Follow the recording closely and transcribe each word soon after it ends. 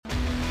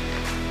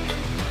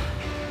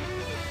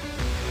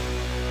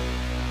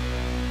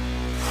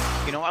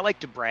I like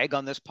to brag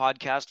on this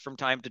podcast from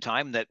time to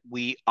time that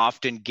we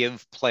often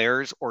give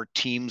players or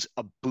teams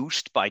a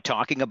boost by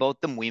talking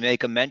about them. We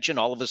make a mention,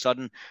 all of a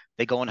sudden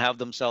they go and have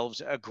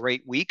themselves a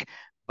great week.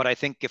 But I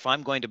think if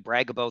I'm going to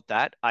brag about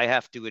that, I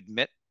have to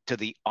admit to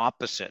the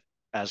opposite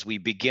as we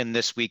begin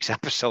this week's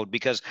episode,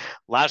 because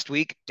last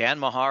week, Dan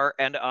Mahar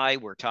and I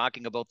were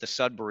talking about the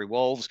Sudbury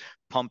Wolves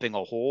pumping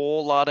a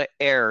whole lot of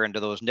air into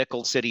those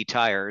Nickel City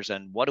tires.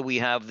 And what do we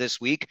have this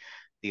week?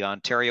 The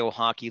Ontario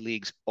Hockey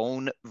League's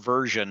own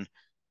version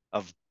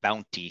of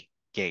Bounty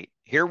Gate.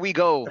 Here we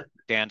go,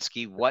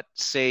 Dansky. What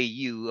say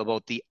you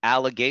about the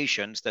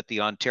allegations that the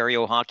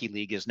Ontario Hockey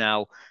League is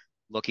now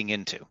looking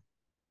into?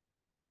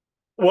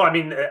 Well, I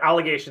mean,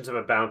 allegations of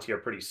a bounty are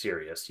pretty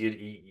serious.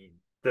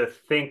 The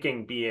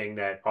thinking being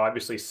that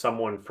obviously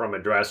someone from a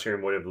dressing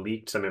room would have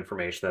leaked some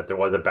information that there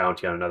was a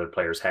bounty on another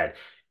player's head.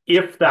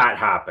 If that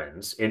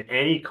happens in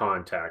any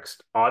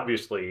context,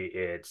 obviously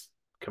it's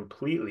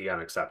completely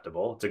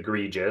unacceptable. It's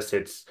egregious.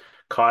 It's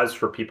cause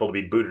for people to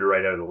be booted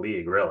right out of the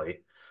league, really,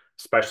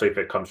 especially if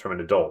it comes from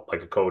an adult,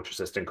 like a coach,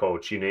 assistant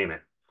coach, you name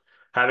it.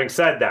 Having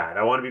said that,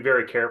 I want to be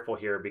very careful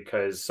here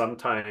because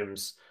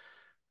sometimes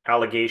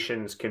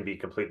allegations can be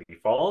completely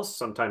false.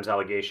 Sometimes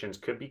allegations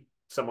could be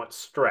somewhat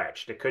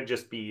stretched. It could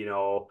just be,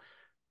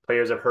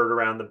 players have heard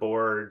around the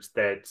boards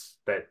that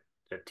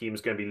the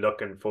team's going to be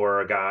looking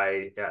for a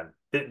guy. Yeah,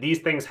 these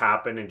things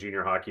happen in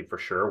junior hockey for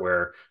sure,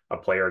 where a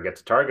player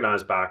gets a target on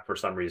his back for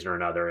some reason or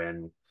another,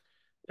 and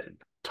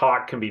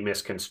talk can be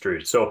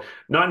misconstrued. So,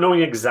 not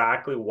knowing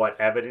exactly what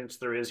evidence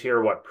there is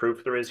here, what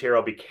proof there is here,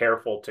 I'll be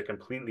careful to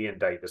completely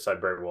indict the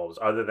Sudbury Wolves,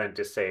 other than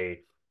to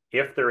say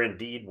if there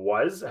indeed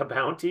was a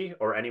bounty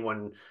or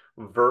anyone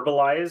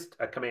verbalized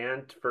a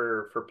command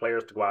for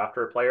players to go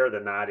after a player,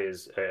 then that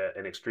is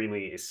an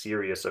extremely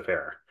serious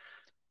affair.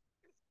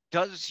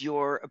 Does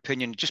your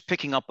opinion, just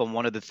picking up on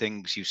one of the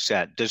things you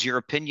said, does your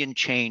opinion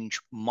change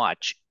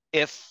much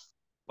if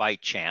by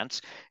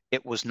chance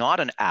it was not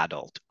an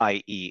adult,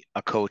 i.e.,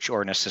 a coach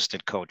or an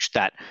assistant coach,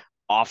 that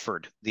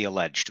offered the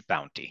alleged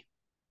bounty?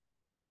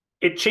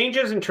 It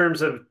changes in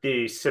terms of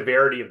the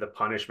severity of the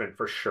punishment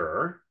for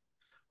sure.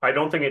 I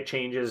don't think it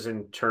changes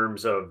in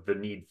terms of the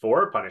need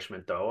for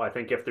punishment, though. I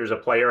think if there's a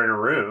player in a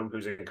room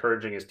who's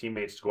encouraging his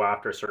teammates to go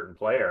after a certain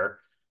player,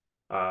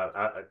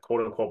 a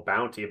quote unquote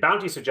bounty. A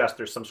bounty suggests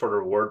there's some sort of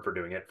reward for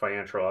doing it,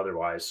 financial or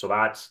otherwise. So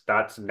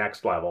that's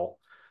next level.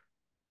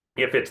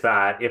 If it's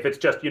that, if it's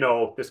just,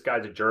 this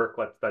guy's a jerk,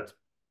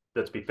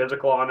 let's be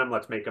physical on him,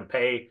 let's make him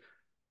pay.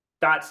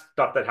 That's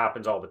stuff that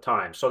happens all the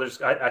time. So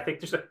I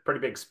think there's a pretty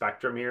big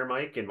spectrum here,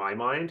 Mike, in my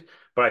mind.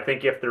 But I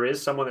think if there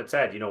is someone that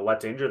said,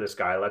 let's injure this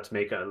guy,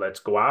 let's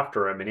go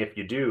after him, and if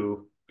you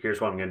do, here's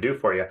what I'm going to do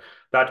for you.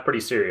 That's pretty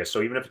serious.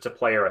 So even if it's a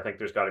player, I think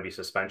there's got to be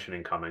suspension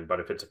incoming.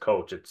 But if it's a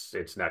coach,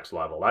 it's next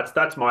level.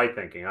 That's my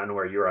thinking. I don't know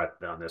where you're at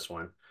on this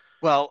one.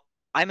 Well,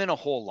 I'm in a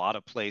whole lot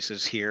of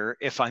places here,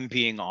 if I'm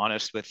being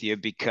honest with you,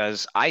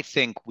 because I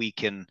think we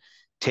can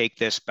take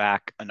this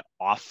back an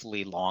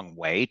awfully long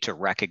way to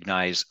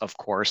recognize, of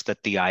course,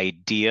 that the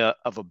idea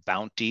of a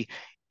bounty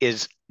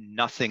is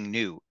nothing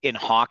new in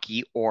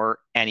hockey or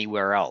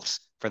anywhere else,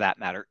 for that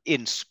matter,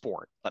 in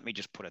sport. Let me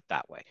just put it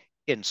that way,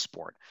 in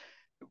sport.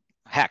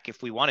 Heck,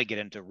 if we want to get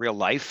into real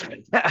life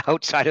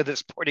outside of the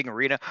sporting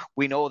arena,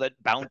 we know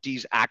that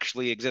bounties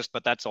actually exist,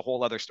 but that's a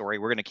whole other story.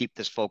 We're going to keep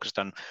this focused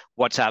on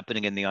what's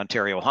happening in the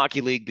Ontario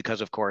Hockey League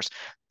because, of course,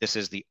 this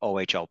is the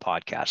OHL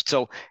podcast.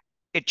 So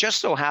it just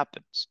so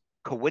happens,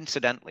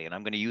 coincidentally, and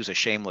I'm going to use a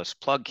shameless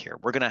plug here,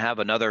 we're going to have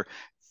another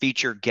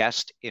feature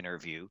guest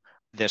interview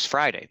this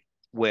Friday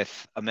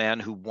with a man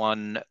who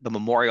won the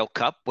Memorial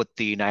Cup with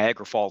the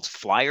Niagara Falls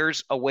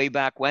Flyers a way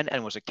back when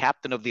and was a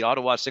captain of the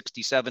Ottawa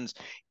 67s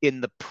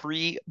in the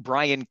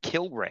pre-Brian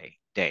Kilray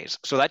days.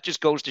 So that just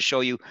goes to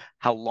show you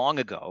how long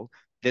ago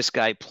this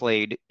guy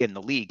played in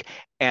the league.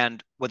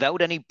 And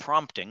without any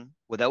prompting,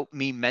 without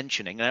me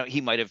mentioning,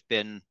 he might have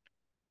been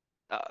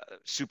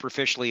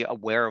superficially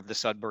aware of the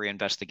Sudbury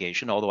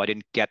investigation, although I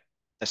didn't get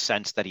the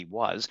sense that he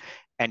was.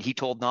 And he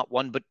told not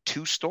one, but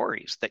two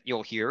stories that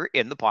you'll hear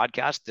in the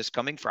podcast this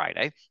coming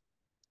Friday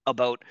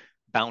about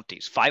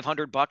bounties,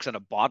 $500 and a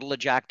bottle of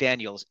Jack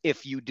Daniels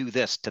if you do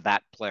this to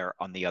that player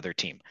on the other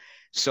team.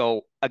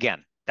 So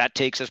again, that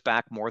takes us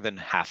back more than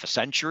half a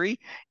century.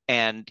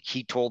 And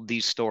he told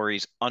these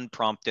stories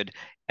unprompted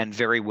and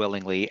very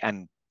willingly.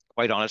 And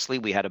quite honestly,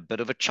 we had a bit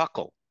of a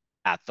chuckle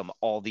at them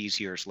all these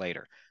years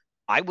later.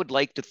 I would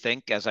like to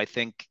think, as I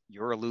think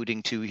you're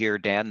alluding to here,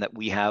 Dan, that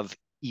we have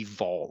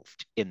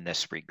evolved in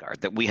this regard,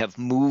 that we have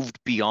moved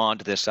beyond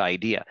this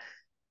idea.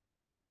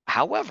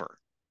 However,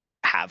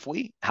 have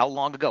we? How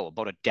long ago?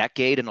 About a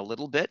decade and a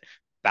little bit.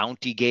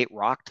 Bountygate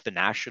rocked the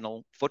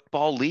National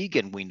Football League,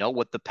 and we know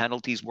what the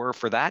penalties were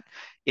for that.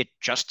 It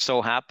just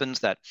so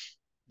happens that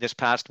this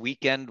past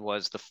weekend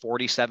was the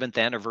 47th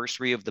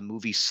anniversary of the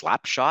movie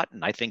Slapshot.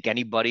 And I think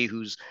anybody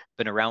who's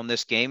been around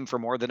this game for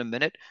more than a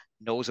minute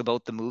knows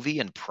about the movie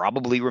and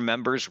probably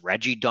remembers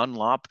Reggie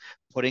Dunlop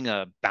putting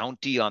a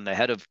bounty on the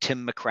head of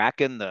Tim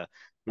McCracken,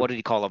 what did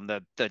he call him?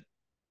 The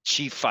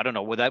chief, I don't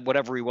know,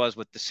 whatever he was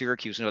with the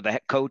Syracuse, the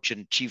head coach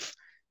and chief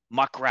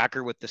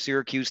muckraker with the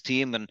Syracuse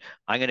team, and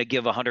I'm going to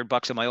give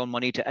 $100 of my own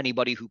money to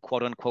anybody who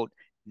quote unquote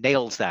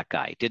nails that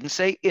guy. Didn't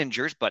say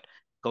injures, but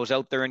goes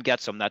out there and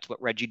gets him. That's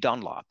what Reggie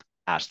Dunlop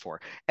asked for.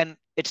 And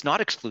it's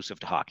not exclusive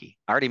to hockey.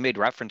 I already made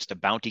reference to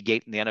Bounty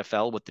Gate in the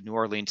NFL with the New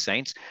Orleans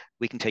Saints.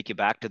 We can take you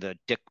back to the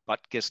Dick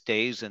Butkus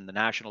days in the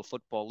National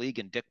Football League,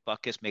 and Dick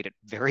Butkus made it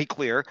very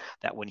clear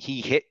that when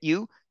he hit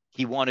you,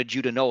 he wanted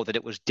you to know that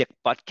it was Dick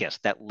Butkus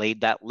that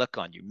laid that lick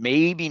on you.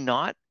 Maybe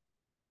not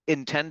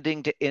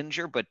intending to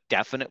injure, but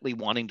definitely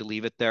wanting to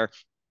leave it there.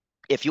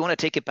 If you want to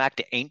take it back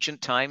to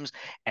ancient times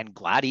and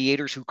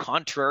gladiators who,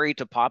 contrary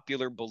to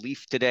popular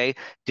belief today,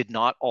 did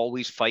not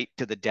always fight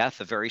to the death,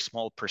 a very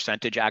small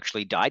percentage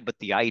actually died. But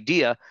the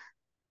idea,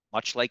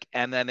 much like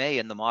MMA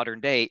in the modern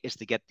day, is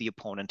to get the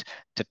opponent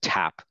to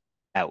tap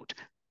out.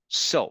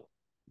 So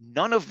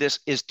none of this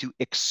is to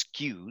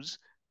excuse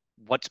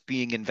what's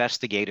being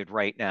investigated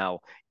right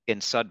now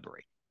in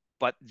Sudbury.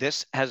 But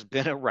this has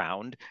been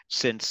around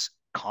since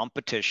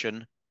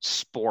competition,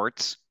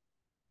 sports,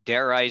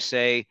 dare I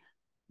say,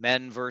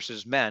 men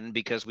versus men,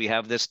 because we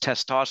have this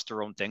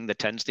testosterone thing that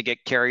tends to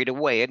get carried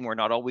away, and we're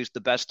not always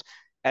the best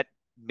at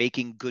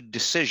making good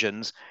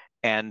decisions.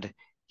 And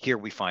here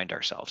we find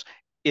ourselves.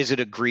 Is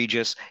it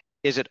egregious?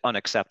 Is it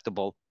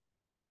unacceptable?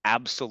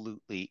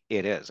 Absolutely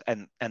it is.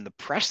 And the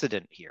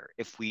precedent here,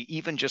 if we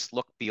even just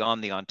look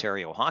beyond the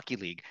Ontario Hockey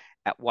League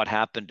at what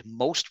happened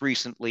most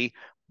recently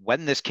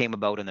when this came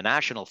about in the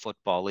National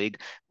Football League,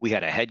 we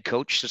had a head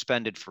coach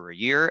suspended for a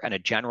year and a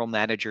general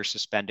manager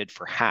suspended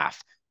for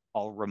half.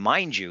 I'll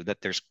remind you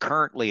that there's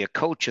currently a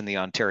coach in the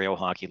Ontario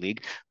Hockey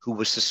League who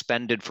was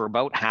suspended for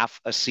about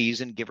half a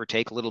season, give or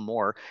take a little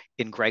more,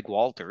 in Greg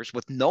Walters,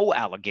 with no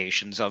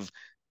allegations of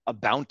a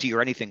bounty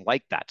or anything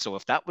like that. So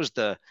if that was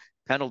the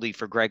penalty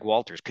for Greg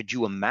Walters, could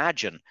you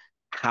imagine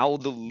how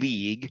the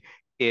league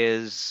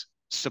is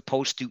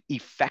supposed to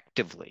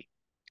effectively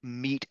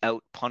mete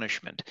out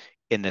punishment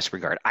in this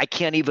regard? I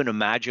can't even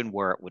imagine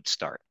where it would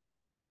start.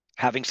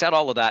 Having said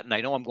all of that, and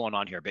I know I'm going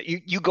on here, but you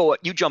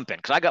jump in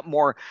because I got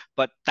more,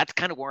 but that's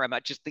kind of where I'm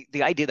at. Just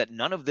the idea that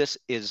none of this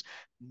is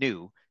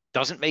new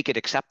doesn't make it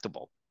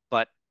acceptable.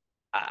 But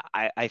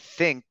I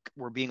think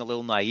we're being a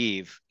little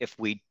naive if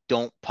we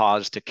don't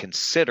pause to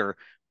consider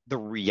the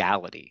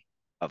reality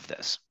of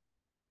this.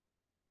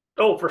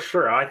 Oh, for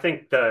sure. I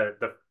think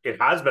the it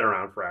has been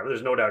around forever.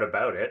 There's no doubt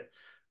about it.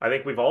 I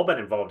think we've all been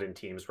involved in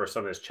teams where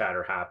some of this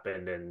chatter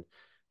happened and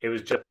it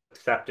was just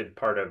accepted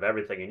part of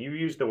everything. And you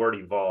used the word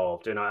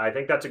evolved, and I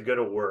think that's a good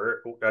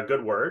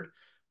word.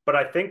 But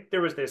I think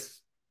there was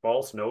this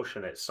false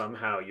notion that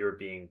somehow you were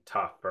being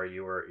tough or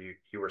you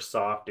were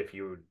soft if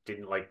you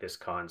didn't like this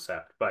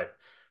concept. But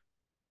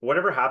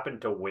whatever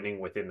happened to winning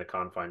within the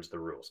confines of the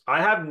rules?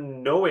 I have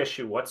no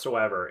issue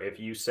whatsoever if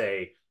you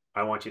say,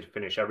 I want you to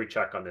finish every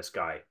check on this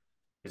guy.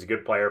 He's a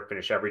good player,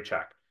 finish every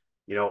check.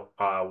 You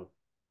know,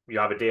 you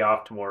have a day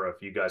off tomorrow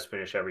if you guys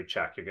finish every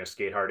check. You're going to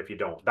skate hard if you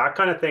don't. That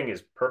kind of thing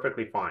is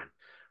perfectly fine.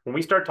 When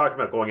we start talking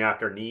about going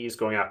after knees,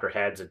 going after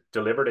heads,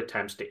 deliberate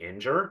attempts to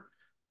injure,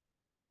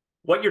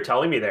 what you're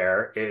telling me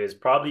there is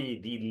probably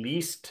the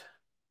least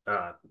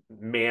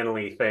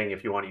manly thing,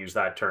 if you want to use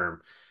that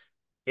term.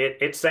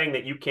 It's saying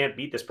that you can't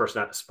beat this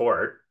person at the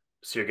sport,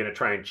 so you're going to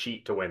try and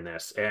cheat to win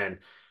this. And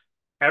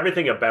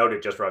everything about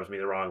it just rubs me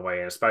the wrong way,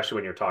 and especially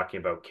when you're talking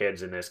about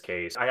kids in this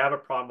case. I have a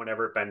problem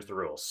whenever it bends the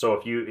rules. So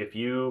if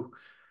you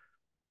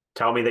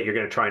tell me that you're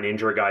going to try and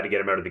injure a guy to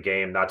get him out of the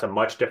game, that's a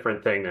much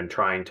different thing than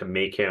trying to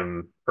make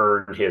him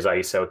earn his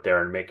ice out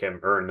there and make him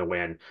earn the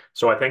win.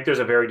 So I think there's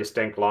a very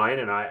distinct line,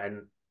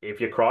 and if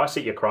you cross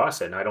it, you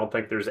cross it. And I don't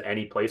think there's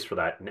any place for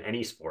that in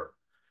any sport.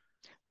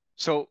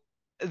 So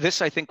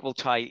this, I think, will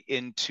tie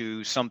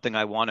into something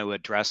I want to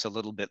address a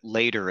little bit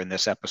later in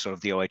this episode of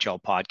the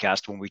OHL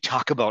podcast when we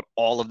talk about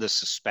all of the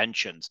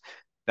suspensions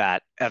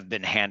that have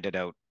been handed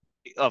out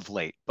of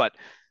late. But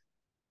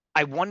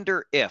I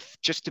wonder if,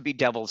 just to be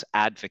devil's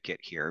advocate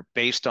here,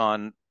 based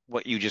on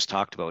what you just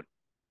talked about,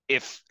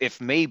 if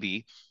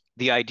maybe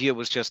the idea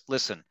was just,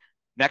 listen,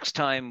 next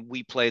time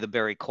we play the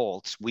Barrie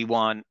Colts, we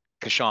want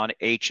Kashawn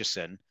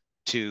Aitchison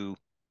to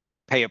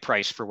pay a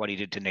price for what he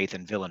did to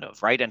Nathan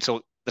Villeneuve, right? And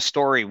so the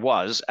story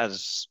was,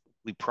 as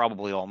we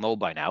probably all know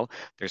by now,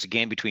 there's a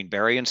game between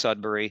Barrie and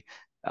Sudbury.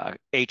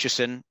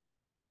 Aitchison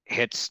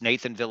hits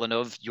Nathan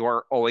Villeneuve,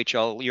 your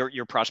OHL,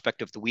 your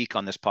prospect of the week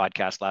on this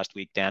podcast last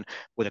week, Dan,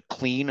 with a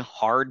clean,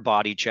 hard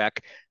body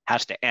check,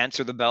 has to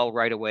answer the bell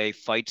right away,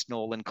 fights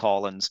Nolan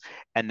Collins.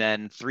 And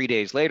then 3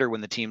 days later, when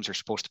the teams are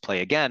supposed to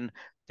play again,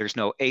 there's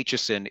no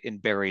Aitchison in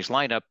Barrie's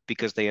lineup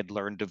because they had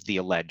learned of the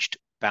alleged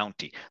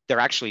bounty. They're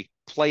actually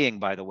playing,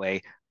 by the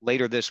way,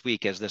 later this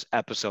week as this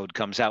episode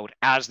comes out,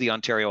 as the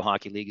Ontario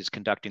Hockey League is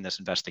conducting this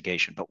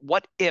investigation. But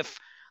what if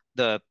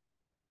the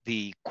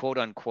quote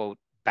unquote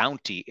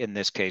bounty in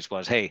this case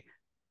was, hey,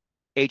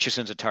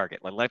 Aitchison's a target.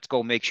 Let's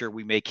go make sure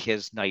we make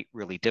his night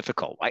really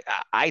difficult.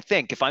 I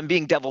think if I'm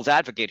being devil's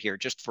advocate here,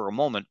 just for a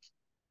moment,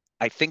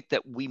 I think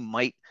that we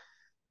might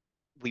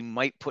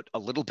put a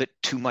little bit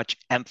too much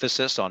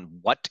emphasis on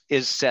what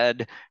is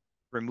said,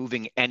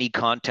 removing any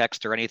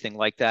context or anything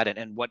like that,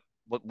 and what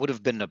would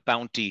have been a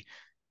bounty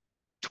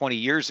 20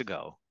 years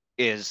ago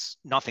is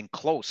nothing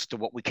close to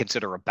what we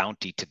consider a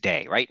bounty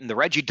today, right? In the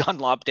Reggie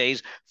Dunlop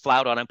days,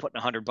 flout on, I'm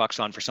putting $100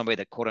 on for somebody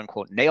that quote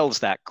unquote nails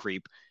that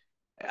creep.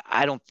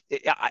 I don't,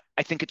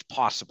 I think it's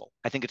possible.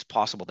 I think it's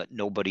possible that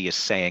nobody is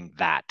saying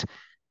that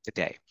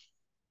today.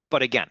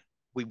 But again,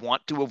 we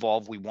want to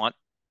evolve. We want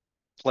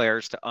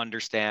players to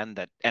understand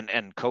that,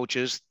 and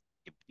coaches,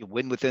 you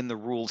win within the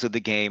rules of the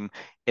game,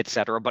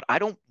 etc. But I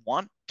don't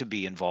want to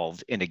be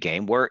involved in a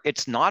game where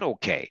it's not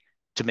okay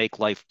to make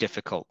life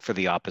difficult for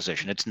the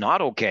opposition. It's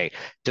not okay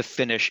to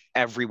finish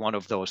every one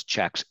of those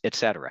checks,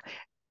 etc.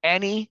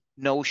 Any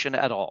notion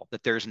at all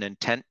that there's an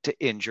intent to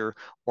injure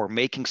or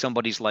making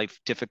somebody's life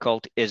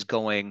difficult is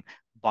going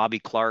Bobby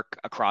Clark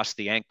across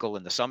the ankle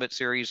in the Summit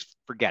Series.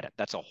 Forget it.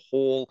 That's a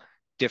whole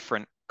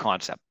different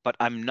concept. But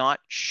I'm not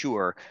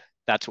sure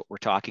that's what we're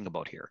talking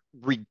about here.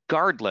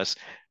 Regardless,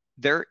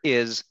 there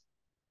is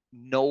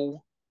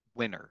no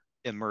winner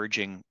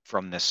emerging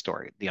from this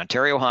story. The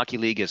Ontario Hockey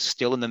League is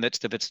still in the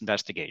midst of its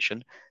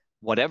investigation.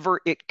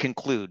 Whatever it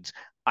concludes,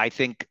 I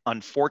think,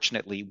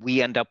 unfortunately,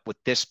 we end up with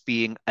this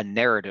being a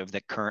narrative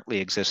that currently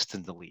exists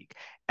in the league.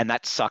 And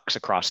that sucks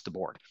across the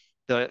board.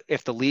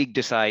 If the league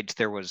decides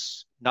there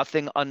was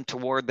nothing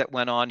untoward that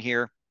went on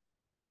here,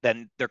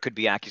 then there could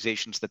be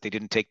accusations that they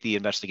didn't take the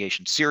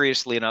investigation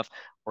seriously enough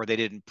or they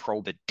didn't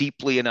probe it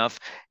deeply enough.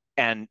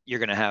 And you're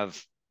going to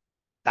have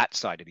that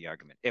side of the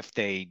argument. If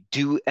they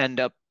do end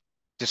up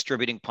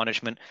distributing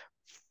punishment,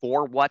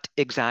 for what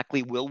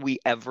exactly will we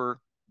ever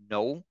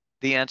know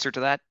the answer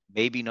to that?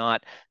 Maybe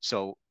not.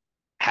 So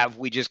have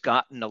we just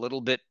gotten a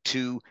little bit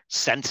too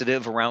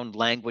sensitive around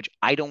language?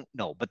 I don't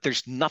know, but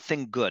there's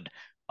nothing good,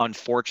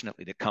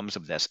 unfortunately, that comes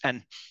of this.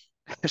 And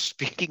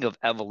speaking of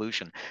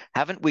evolution,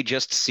 haven't we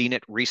just seen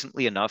it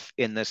recently enough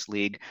in this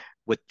league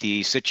with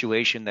the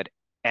situation that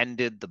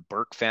ended the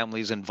Burke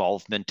family's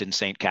involvement in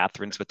St.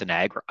 Catharines with the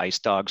Niagara Ice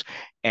Dogs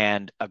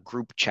and a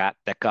group chat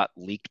that got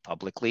leaked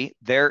publicly?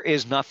 There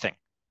is nothing,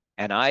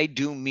 and I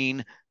do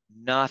mean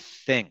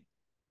nothing,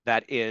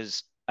 that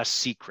is a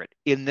secret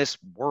in this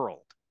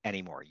world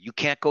anymore. You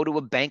can't go to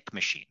a bank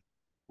machine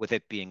with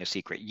it being a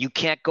secret. You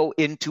can't go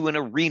into an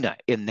arena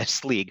in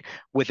this league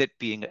with it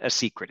being a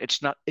secret.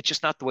 It's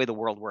just not the way the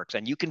world works.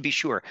 And you can be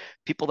sure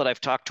people that I've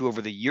talked to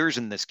over the years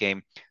in this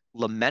game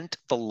lament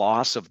the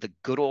loss of the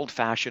good old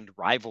fashioned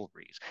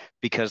rivalries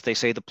because they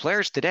say the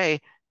players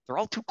today, they're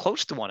all too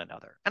close to one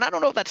another. And I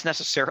don't know if that's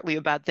necessarily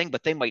a bad thing,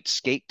 but they might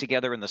skate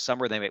together in the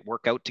summer. They might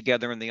work out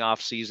together in the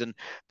off season.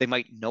 They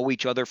might know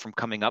each other from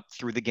coming up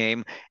through the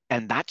game.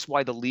 And that's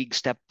why the league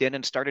stepped in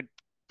and started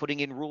putting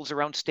in rules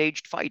around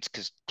staged fights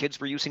because kids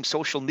were using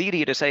social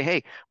media to say,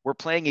 hey, we're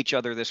playing each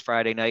other this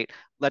Friday night.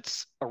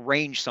 Let's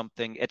arrange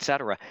something,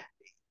 etc.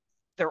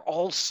 They're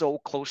all so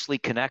closely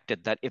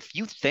connected that if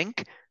you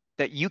think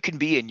that you can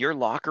be in your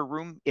locker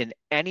room in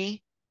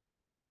any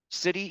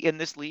city in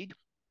this league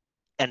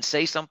and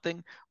say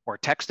something or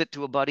text it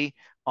to a buddy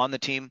on the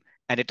team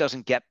and it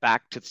doesn't get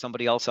back to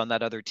somebody else on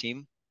that other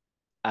team,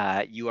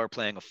 you are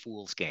playing a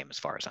fool's game as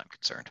far as I'm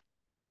concerned.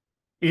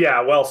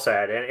 Yeah, well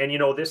said. And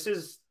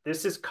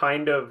this is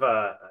kind of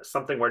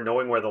something where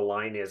knowing where the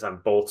line is on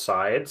both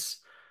sides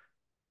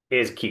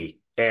is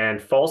key.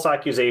 And false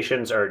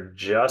accusations are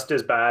just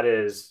as bad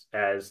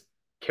as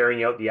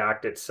carrying out the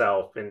act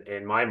itself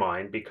in my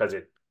mind because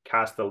it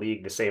casts the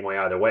league the same way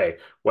either way,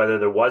 whether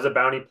there was a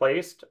bounty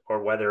placed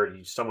or whether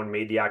someone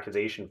made the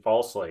accusation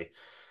falsely.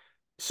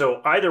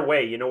 So either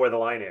way, you know where the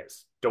line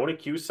is. Don't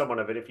accuse someone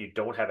of it if you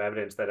don't have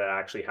evidence that it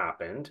actually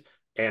happened.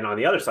 And on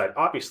the other side,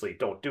 obviously,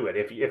 don't do it.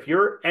 If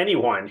you're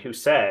anyone who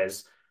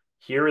says,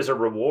 here is a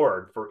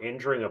reward for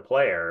injuring a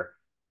player,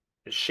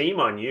 shame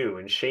on you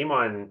and shame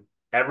on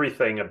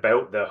everything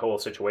about the whole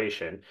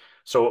situation.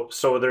 So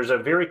there's a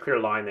very clear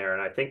line there.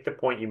 And I think the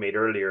point you made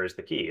earlier is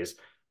the key is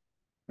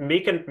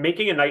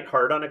making a night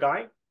hard on a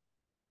guy,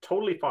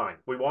 totally fine.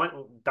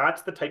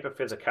 That's the type of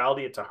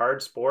physicality. It's a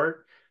hard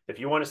sport. If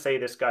you want to say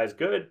this guy's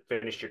good,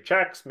 finish your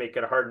checks, make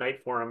it a hard night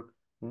for him.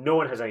 No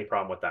one has any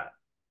problem with that.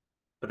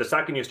 But the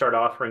second you start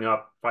offering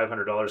up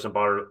 $500 a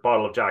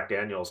bottle of Jack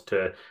Daniels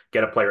to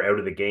get a player out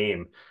of the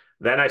game,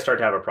 then I start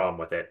to have a problem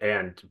with it.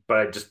 But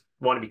I just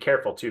want to be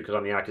careful too, because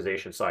on the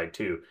accusation side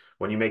too,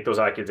 when you make those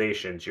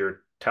accusations,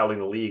 you're telling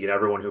the league and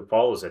everyone who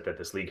follows it that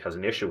this league has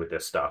an issue with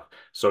this stuff.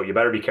 So you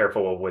better be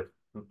careful with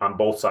on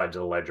both sides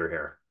of the ledger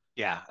here.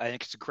 Yeah, I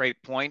think it's a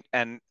great point.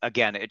 And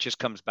again, it just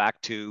comes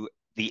back to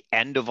the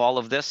end of all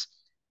of this.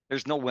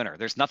 There's no winner.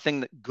 There's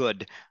nothing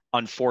good,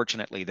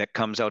 unfortunately, that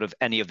comes out of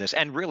any of this.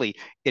 And really,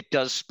 it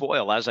does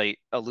spoil, as I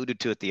alluded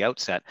to at the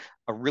outset,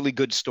 a really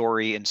good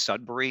story in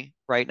Sudbury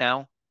right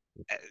now,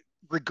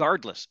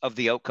 regardless of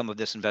the outcome of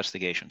this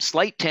investigation.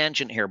 Slight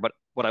tangent here, but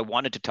what I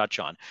wanted to touch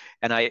on,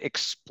 and I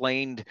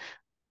explained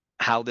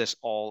how this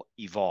all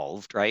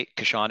evolved, right?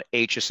 Kashawn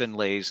Aitchison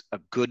lays a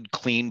good,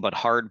 clean, but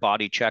hard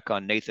body check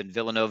on Nathan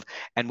Villeneuve.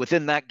 And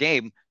within that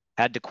game,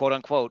 had to quote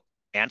unquote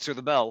answer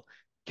the bell.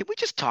 Can we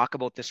just talk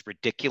about this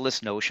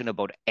ridiculous notion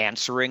about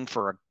answering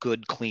for a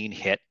good, clean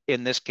hit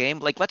in this game?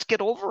 Like, let's get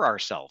over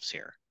ourselves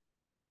here.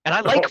 And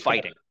I like Oh, yeah.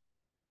 fighting.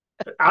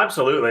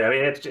 Absolutely. I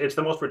mean, it's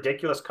the most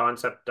ridiculous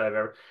concept I've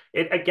ever.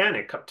 It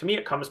again, to me,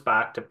 it comes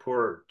back to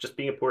poor, just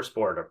being a poor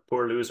sport, a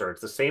poor loser.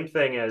 It's the same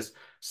thing as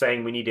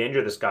saying we need to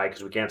injure this guy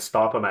because we can't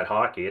stop him at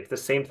hockey. It's the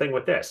same thing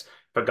with this.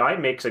 If a guy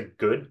makes a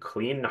good,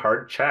 clean,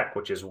 hard check,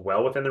 which is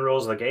well within the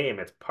rules of the game,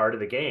 it's part of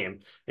the game,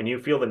 and you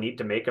feel the need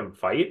to make him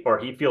fight, or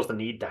he feels the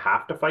need to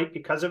have to fight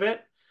because of it,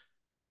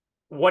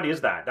 what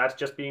is that? That's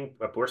just being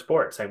a poor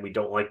sport, saying we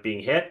don't like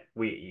being hit.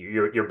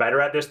 You're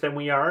better at this than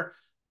we are,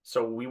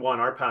 so we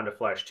want our pound of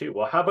flesh too.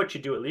 Well, how about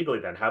you do it legally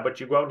then? How about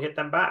you go out and hit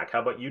them back?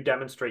 How about you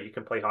demonstrate you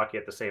can play hockey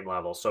at the same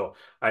level? So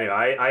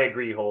anyway, I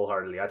agree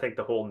wholeheartedly. I think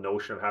the whole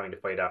notion of having to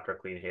fight after a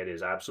clean hit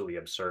is absolutely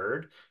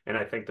absurd, and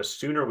I think the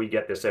sooner we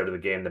get this out of the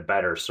game, the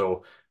better.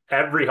 So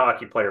every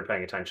hockey player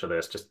paying attention to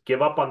this, just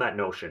give up on that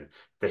notion.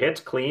 The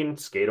hit's clean,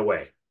 skate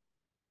away.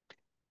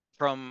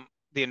 From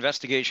the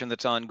investigation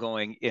that's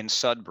ongoing in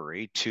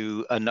Sudbury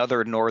to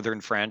another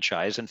northern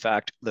franchise, in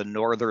fact, the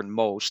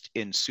northernmost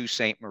in Sault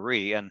Ste.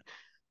 Marie. And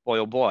boy,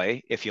 oh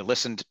boy, if you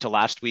listened to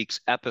last week's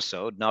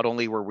episode, not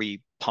only were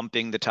we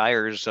pumping the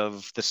tires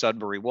of the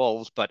Sudbury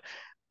Wolves, but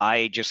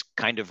I just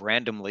kind of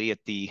randomly at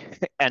the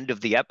end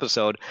of the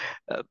episode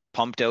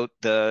pumped out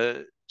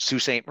the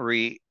Sault Ste.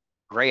 Marie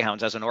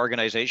Greyhounds as an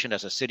organization,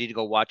 as a city to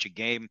go watch a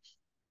game.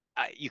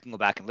 You can go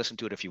back and listen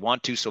to it if you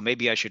want to. So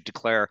maybe I should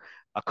declare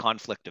a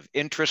conflict of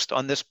interest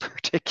on this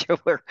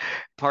particular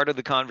part of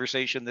the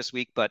conversation this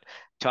week. But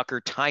Tucker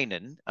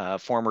Tynan,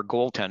 former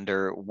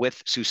goaltender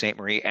with Sault Ste.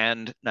 Marie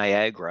and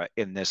Niagara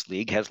in this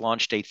league, has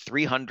launched a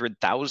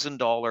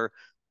 $300,000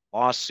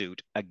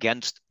 lawsuit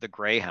against the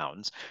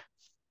Greyhounds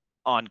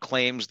on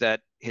claims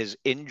that his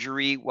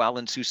injury while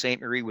in Sault Ste.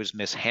 Marie was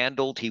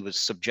mishandled. He was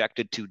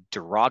subjected to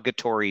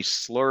derogatory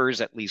slurs,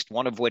 at least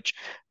one of which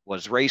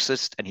was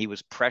racist, and he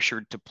was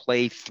pressured to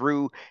play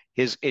through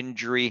his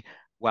injury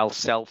while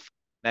self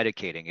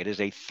medicating. It is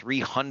a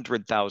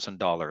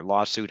 $300,000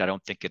 lawsuit. I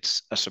don't think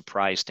it's a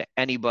surprise to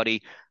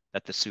anybody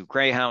that the Sioux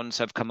Greyhounds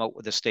have come out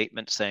with a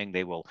statement saying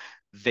they will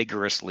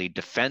vigorously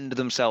defend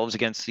themselves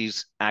against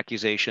these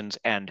accusations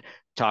and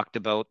talked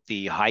about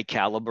the high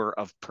caliber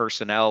of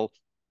personnel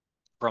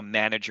from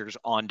managers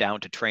on down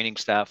to training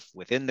staff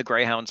within the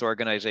Greyhounds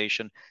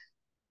organization.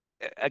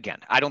 Again,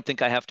 I don't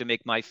think I have to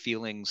make my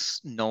feelings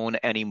known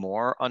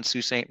anymore on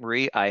Sault Ste.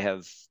 Marie. I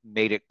have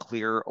made it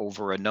clear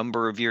over a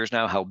number of years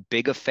now how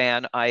big a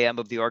fan I am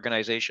of the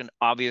organization.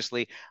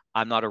 Obviously,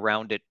 I'm not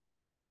around it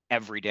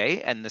every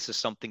day, and this is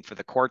something for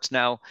the courts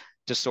now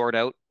to sort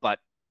out. But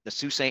the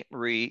Sault Ste.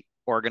 Marie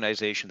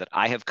organization that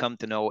I have come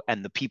to know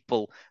and the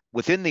people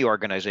within the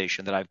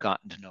organization that I've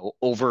gotten to know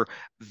over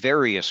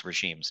various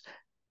regimes,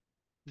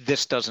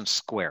 this doesn't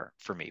square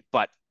for me,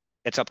 but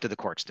it's up to the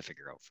courts to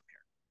figure out from here.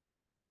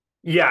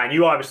 Yeah, and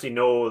you obviously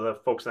know the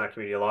folks in that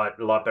community a lot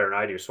better than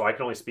I do, so I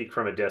can only speak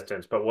from a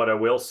distance. But what I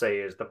will say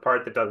is the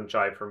part that doesn't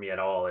jive for me at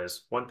all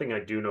is one thing I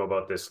do know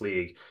about this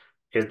league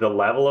is the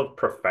level of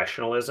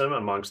professionalism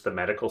amongst the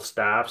medical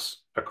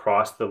staffs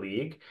across the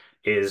league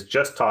is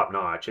just top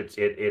notch.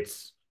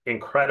 It's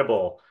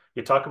incredible.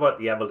 You talk about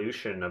the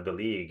evolution of the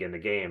league and the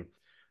game,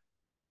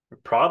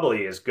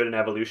 probably as good an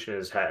evolution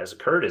as has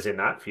occurred is in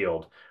that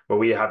field where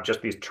we have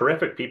just these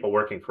terrific people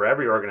working for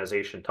every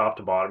organization top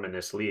to bottom in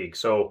this league.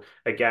 So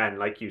again,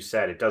 like you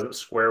said, it doesn't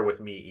square with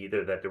me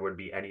either that there would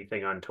be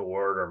anything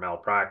untoward or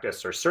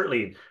malpractice or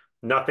certainly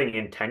nothing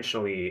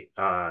intentionally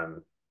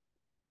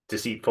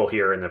deceitful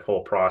here in the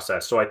whole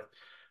process. So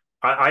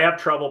I have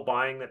trouble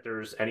buying that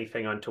there's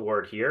anything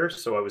untoward here.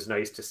 So it was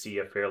nice to see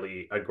a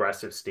fairly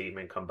aggressive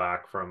statement come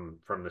back from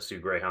the Sioux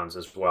Greyhounds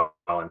as well.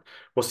 And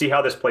we'll see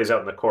how this plays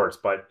out in the courts.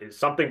 But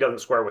something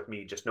doesn't square with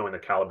me just knowing the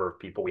caliber of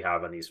people we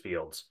have on these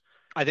fields.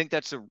 I think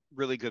that's a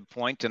really good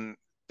point, and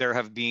there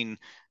have been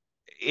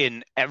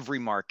in every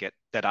market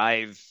that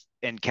I've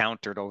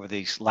encountered over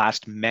these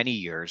last many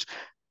years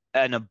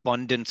an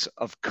abundance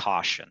of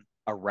caution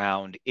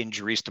around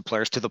injuries to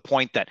players to the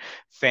point that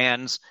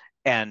fans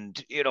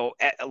and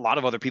a lot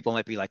of other people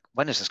might be like,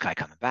 when is this guy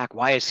coming back,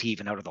 why is he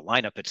even out of the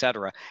lineup,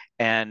 etc.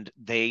 And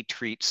they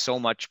treat so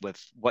much with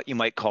what you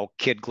might call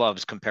kid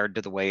gloves compared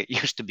to the way it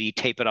used to be,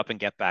 tape it up and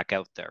get back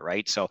out there,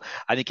 right? So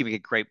I think you make a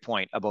great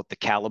point about the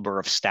caliber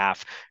of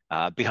staff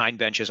behind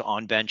benches,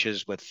 on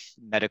benches, with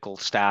medical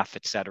staff,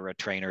 etc.,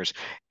 trainers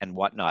and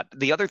whatnot.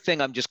 The other thing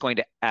I'm just going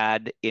to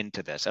add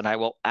into this, and I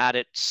will add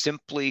it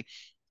simply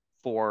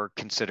for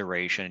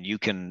consideration. You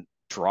can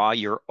draw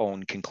your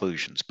own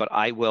conclusions, but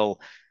I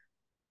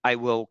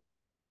will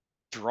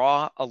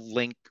draw a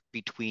link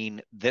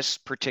between this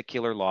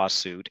particular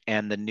lawsuit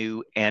and the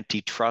new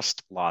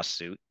antitrust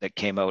lawsuit that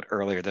came out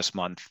earlier this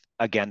month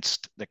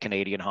against the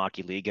Canadian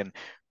Hockey League. And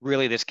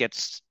really, this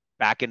gets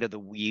back into the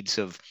weeds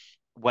of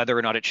whether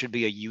or not it should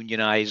be a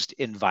unionized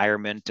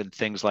environment and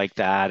things like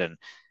that. And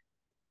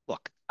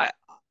look,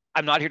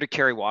 I'm not here to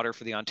carry water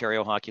for the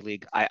Ontario Hockey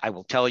League. I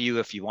will tell you,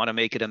 if you want to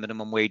make it a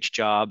minimum wage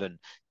job and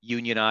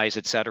unionize,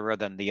 et cetera,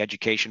 then the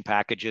education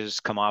packages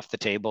come off the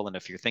table. And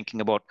if you're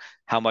thinking about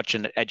how much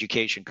an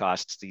education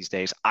costs these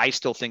days, I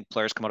still think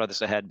players come out of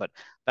this ahead, but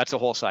that's a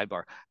whole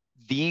sidebar.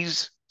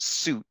 These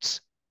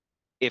suits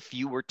if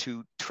you were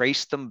to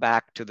trace them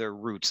back to their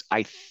roots,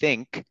 I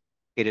think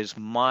it is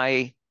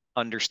my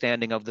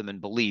understanding of them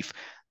and belief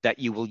that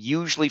you will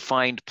usually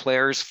find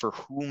players for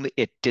whom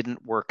it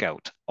didn't work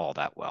out all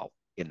that well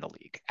in the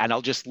league. And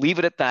I'll just leave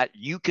it at that.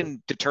 You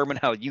can determine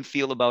how you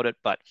feel about it,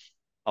 but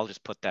I'll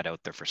just put that out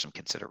there for some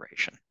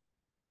consideration.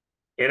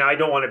 And I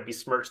don't want to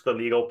besmirch the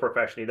legal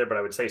profession either, but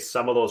I would say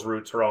some of those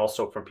roots are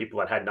also from people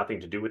that had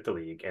nothing to do with the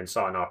league and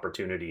saw an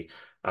opportunity.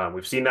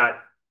 We've seen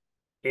that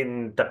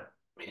in the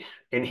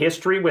in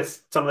history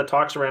with some of the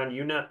talks around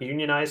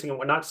unionizing and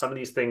whatnot. Some of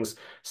these things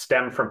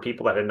stem from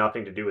people that had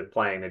nothing to do with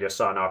playing. They just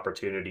saw an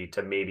opportunity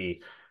to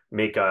maybe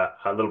make a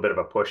little bit of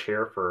a push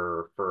here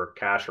for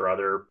cash or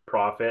other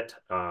profit.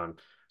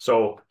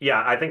 So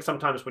yeah, I think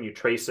sometimes when you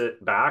trace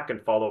it back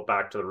and follow it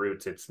back to the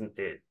roots, it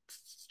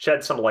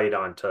sheds some light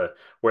onto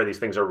where these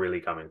things are really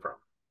coming from.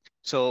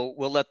 So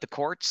we'll let the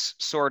courts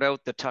sort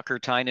out the Tucker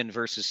Tynan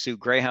versus Sue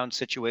Greyhound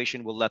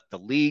situation. We'll let the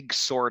league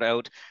sort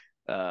out.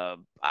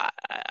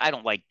 I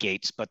don't like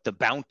Gates, but the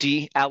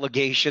bounty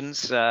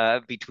allegations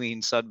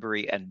between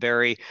Sudbury and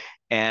Barrie.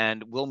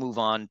 And we'll move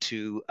on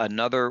to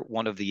another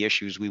one of the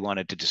issues we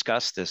wanted to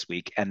discuss this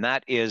week, and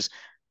that is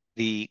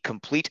the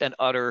complete and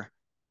utter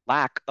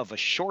lack of a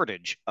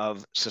shortage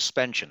of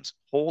suspensions.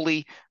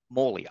 Holy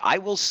moly. I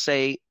will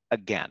say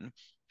again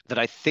that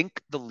I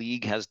think the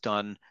league has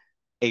done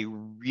a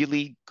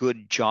really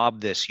good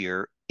job this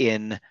year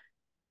in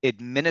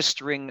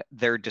administering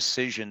their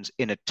decisions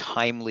in a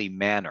timely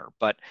manner.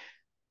 But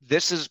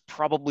this is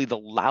probably the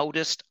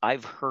loudest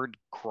I've heard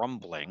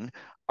grumbling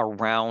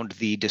around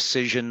the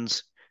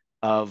decisions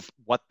of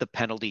what the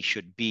penalty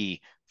should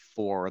be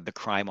for the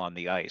crime on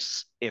the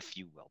ice, if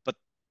you will. But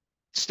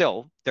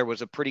still, there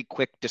was a pretty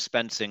quick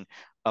dispensing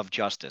of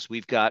justice.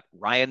 We've got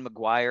Ryan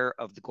McGuire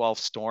of the Guelph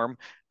Storm,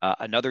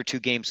 another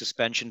 2 game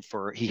suspension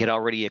for he had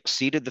already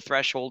exceeded the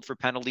threshold for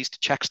penalties to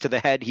checks to the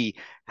head. He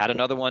had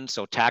another one,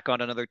 so tack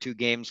on another 2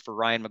 games for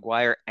Ryan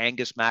McGuire.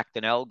 Angus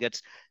McDonnell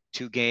gets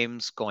 2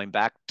 games. Going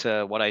back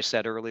to what I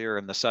said earlier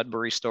in the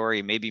Sudbury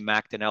story, maybe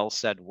McDonnell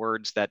said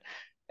words that,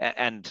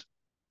 and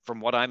from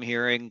what I'm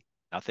hearing,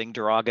 nothing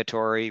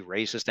derogatory,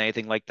 racist,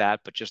 anything like that,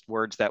 but just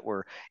words that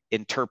were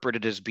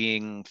interpreted as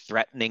being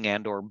threatening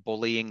and or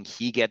bullying.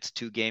 He gets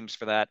 2 games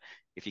for that.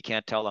 If you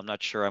can't tell, I'm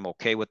not sure I'm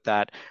okay with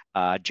that.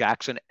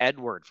 Jackson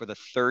Edward, for the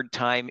third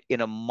time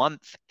in a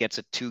month, gets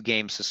a 2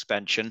 game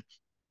suspension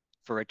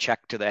for a check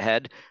to the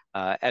head.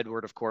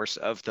 Edward, of course,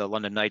 of the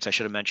London Knights. I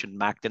should have mentioned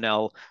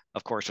McDonnell,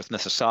 of course, with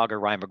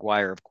Mississauga, Ryan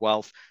McGuire of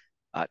Guelph.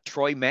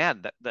 Troy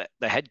Mann,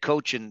 the head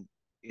coach in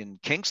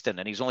Kingston,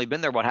 and he's only been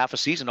there about half a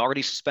season,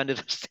 already suspended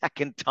a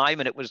second time,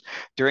 and it was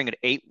during an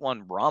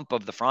 8-1 romp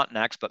of the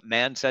Frontenacs, but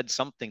Mann said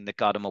something that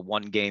got him a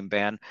 1 game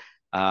ban.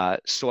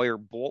 Sawyer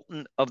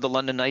Bolton of the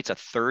London Knights, a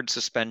third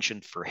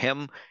suspension for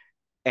him.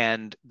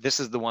 And this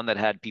is the one that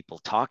had people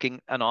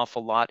talking an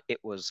awful lot. It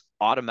was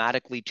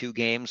automatically 2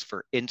 games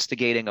for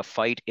instigating a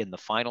fight in the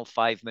final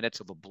 5 minutes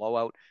of a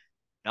blowout.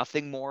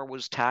 Nothing more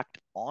was tacked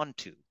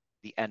onto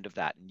the end of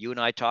that. And you and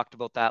I talked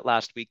about that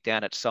last week,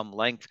 Dan, at some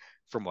length.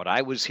 From what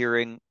I was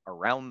hearing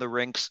around the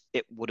rinks,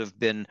 it would have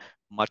been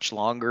much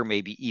longer,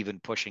 maybe even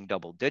pushing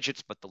double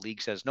digits. But the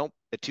league says, nope,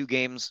 the 2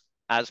 games,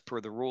 as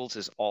per the rules,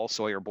 is all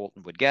Sawyer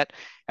Bolton would get.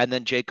 And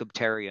then Jacob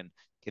Terrian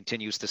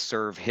continues to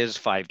serve his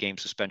 5 game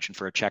suspension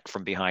for a check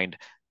from behind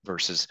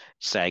versus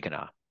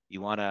Saginaw.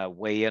 You want to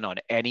weigh in on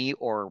any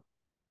or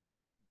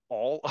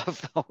all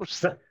of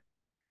those?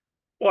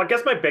 Well, I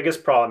guess my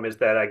biggest problem is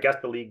that I guess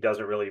the league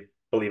doesn't really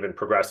believe in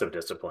progressive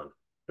discipline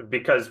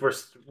because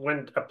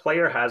when a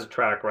player has a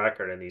track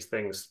record and these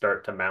things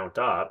start to mount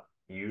up,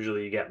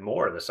 usually you get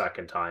more the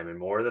second time and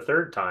more the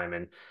third time.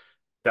 And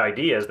the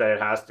idea is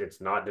that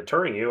it's not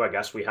deterring you. I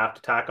guess we have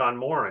to tack on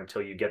more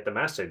until you get the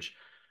message.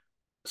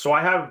 So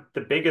I have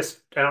the biggest,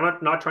 and I'm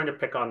not trying to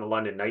pick on the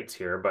London Knights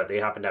here, but they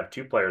happen to have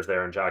 2 players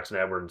there in Jackson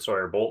Edward and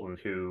Sawyer Bolton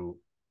who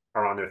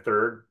are on their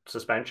third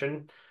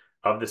suspension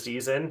of the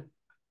season.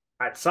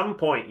 At some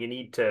point, you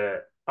need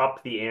to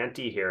up the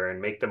ante here and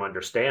make them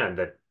understand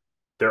that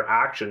their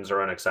actions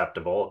are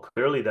unacceptable.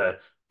 Clearly, the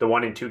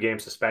 1 and 2 game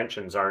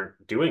suspensions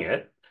aren't doing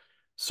it.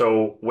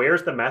 So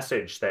where's the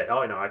message that, oh,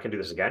 I can do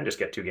this again, just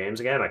get 2 games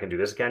again. I can do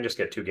this again, just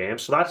get 2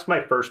 games. So that's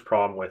my first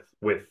problem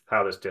with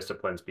how this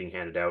discipline's being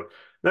handed out. And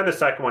then the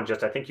second one,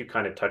 just I think you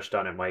kind of touched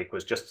on it, Mike,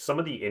 was just some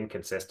of the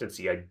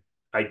inconsistency.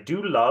 I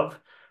do love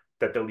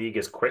that the league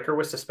is quicker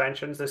with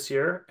suspensions this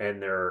year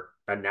and they're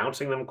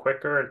announcing them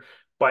quicker.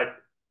 But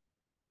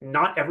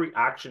not every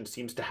action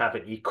seems to have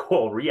an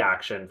equal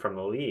reaction from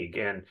the league.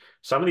 And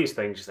some of these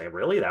things, you say,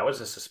 really, that was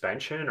a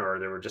suspension? Or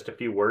there were just a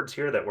few words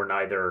here that were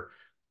neither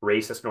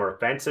racist nor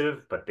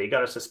offensive, but they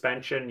got a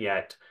suspension,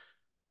 yet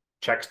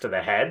checks to the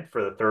head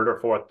for the third or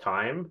fourth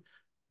time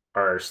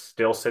are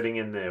still sitting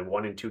in the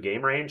 1 and 2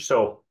 game range.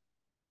 So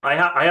I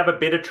have a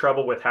bit of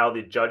trouble with how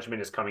the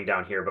judgment is coming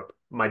down here. But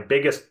my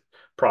biggest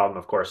problem,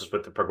 of course, is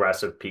with the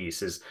progressive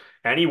piece. Is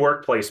any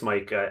workplace,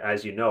 Mike,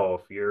 as you know,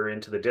 if you're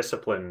into the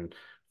discipline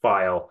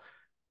file,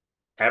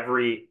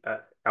 every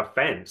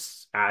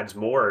offense adds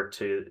more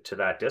to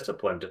that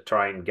discipline to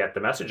try and get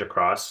the message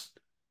across.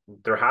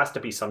 there has to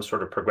be some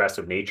sort of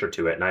progressive nature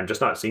to it. And I'm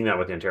just not seeing that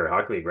with the Ontario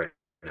Hockey League right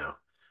now.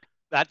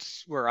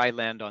 That's where I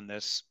land on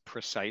this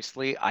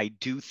precisely. I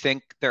do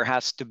think there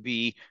has to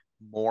be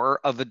more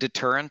of a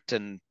deterrent,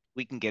 and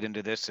we can get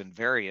into this in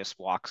various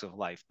walks of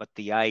life. But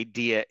the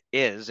idea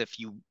is if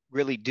you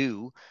really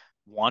do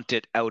want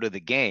it out of the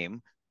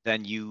game,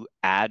 then you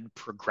add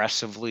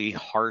progressively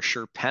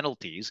harsher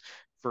penalties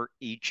for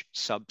each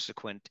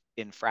subsequent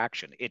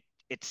infraction.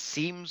 It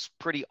seems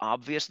pretty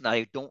obvious, and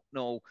I don't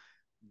know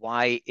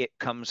why it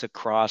comes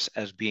across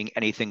as being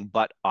anything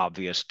but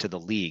obvious to the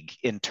league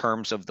in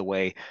terms of the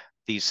way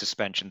these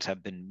suspensions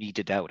have been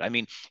meted out. I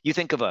mean, you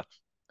think of a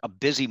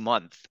busy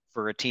month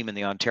for a team in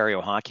the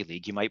Ontario Hockey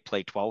League, you might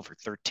play 12 or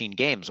 13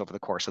 games over the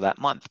course of that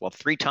month. Well,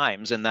 three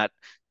times in that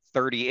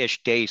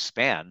 30-ish day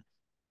span,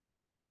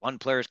 one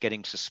player is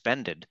getting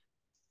suspended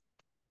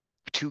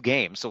 2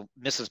 games, so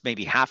misses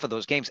maybe half of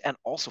those games, and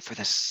also for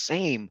the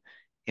same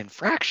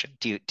infraction.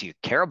 Do you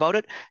care about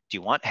it? Do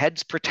you want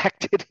heads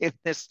protected in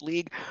this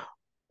league,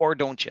 or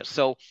don't you?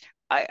 So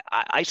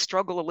I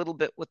struggle a little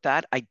bit with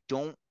that. I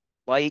don't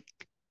like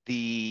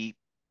the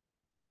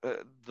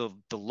the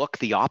look,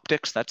 the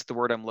optics. That's the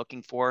word I'm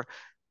looking for.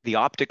 The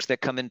optics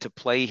that come into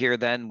play here.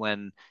 Then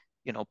when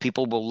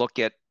people will look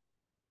at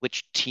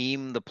which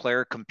team the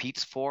player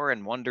competes for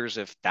and wonders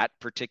if that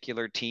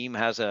particular team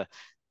has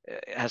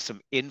some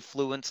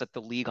influence at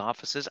the league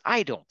offices.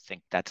 I don't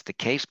think that's the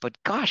case, but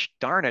gosh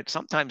darn it,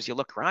 sometimes you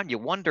look around, you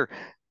wonder,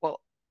 well,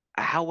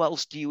 how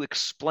else do you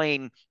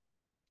explain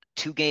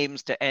 2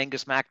 games to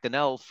Angus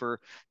MacDonnell for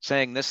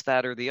saying this,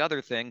 that, or the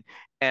other thing,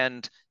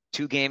 and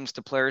 2 games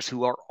to players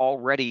who are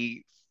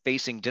already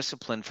facing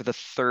discipline for the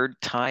third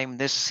time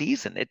this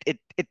season? It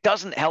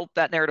doesn't help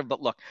that narrative.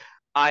 But look,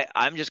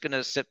 I'm just going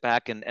to sit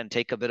back and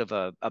take a bit of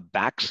a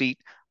backseat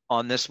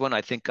on this one.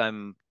 I think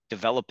I'm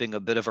developing a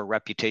bit of a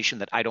reputation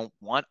that I don't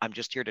want. I'm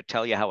just here to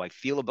tell you how I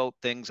feel about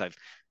things. I've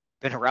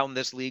been around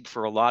this league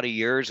for a lot of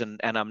years, and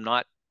I'm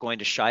not going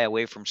to shy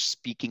away from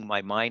speaking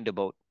my mind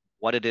about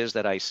what it is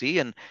that I see.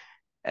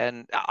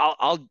 And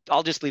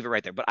I'll just leave it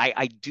right there. But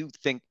I do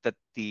think that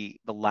the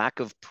lack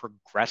of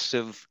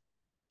progressive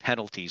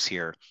penalties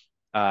here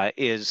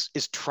is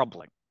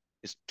troubling,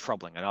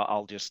 and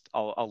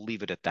I'll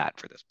leave it at that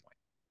for this point.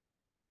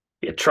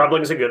 Yeah,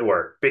 troubling is a good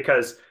word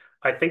because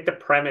I think the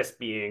premise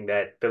being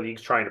that the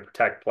league's trying to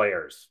protect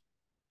players.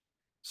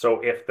 So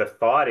if the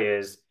thought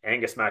is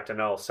Angus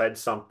MacDonnell said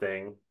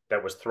something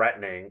that was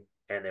threatening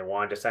and they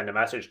wanted to send a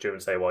message to him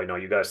and say, well,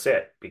 you got to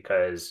sit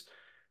because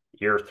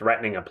you're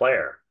threatening a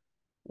player.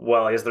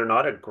 Well, is there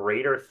not a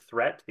greater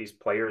threat to these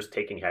players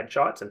taking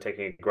headshots and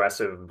taking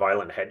aggressive,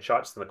 violent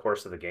headshots in the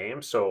course of the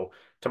game? So,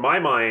 to my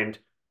mind,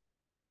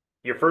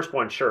 your first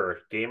one, sure,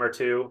 game or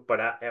two, but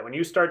when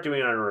you start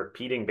doing it on a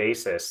repeating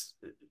basis,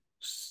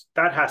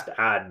 that has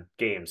to add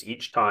games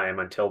each time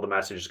until the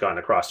message has gotten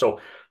across. So,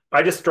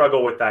 I just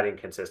struggle with that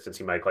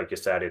inconsistency, Mike. Like you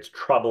said, it's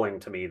troubling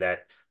to me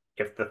that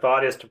if the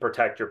thought is to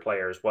protect your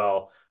players,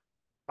 well,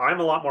 I'm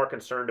a lot more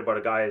concerned about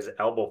a guy's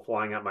elbow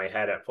flying at my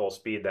head at full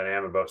speed than I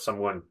am about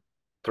someone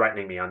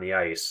threatening me on the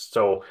ice.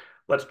 So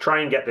let's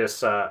try and get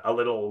this a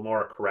little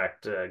more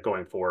correct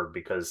going forward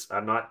because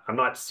I'm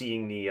not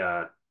seeing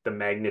the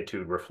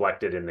magnitude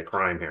reflected in the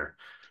crime here.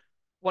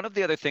 One of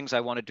the other things I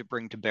wanted to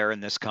bring to bear in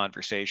this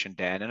conversation,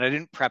 Dan, and I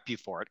didn't prep you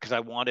for it because I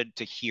wanted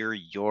to hear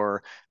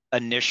your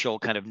initial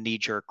kind of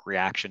knee-jerk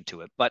reaction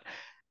to it, but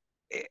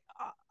eh,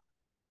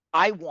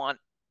 I want,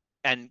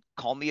 and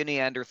call me a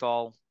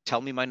Neanderthal,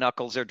 tell me my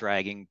knuckles are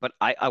dragging, but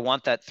I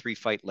want that 3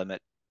 fight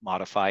limit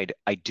modified.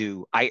 I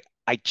do.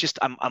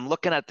 I'm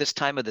looking at this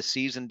time of the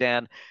season,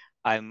 Dan.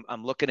 I'm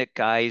looking at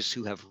guys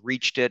who have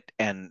reached it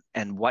and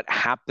what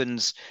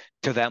happens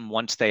to them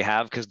once they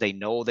have, because they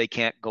know they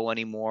can't go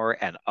anymore,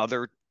 and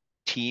other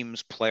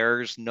teams,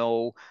 players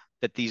know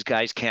that these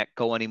guys can't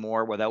go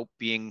anymore without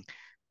being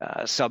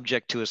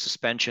subject to a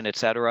suspension,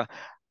 etc.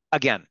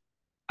 Again,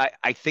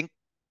 I think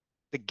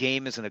the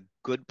game is in a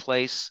good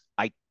place.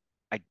 I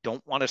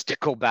don't want us to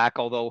go back,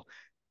 although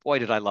boy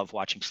did I love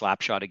watching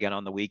Slapshot again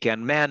on the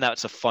weekend. Man,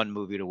 that's a fun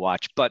movie to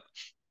watch. But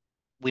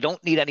we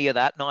don't need any of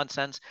that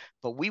nonsense.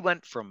 But we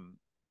went from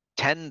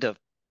 10 to,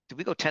 did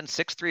we go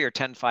 10-6-3 or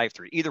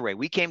 10-5-3? Either way,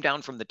 we came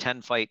down from the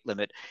 10 fight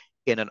limit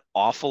in an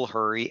awful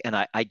hurry. And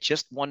I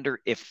just wonder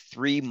if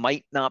 3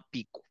 might not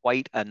be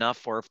quite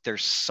enough, or if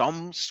there's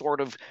some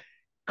sort of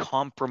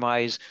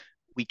compromise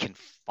we can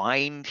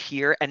find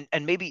here. And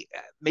maybe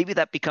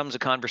that becomes a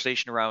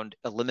conversation around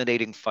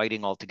eliminating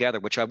fighting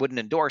altogether, which I wouldn't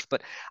endorse.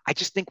 But I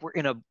just think we're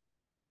in a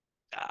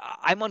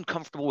I'm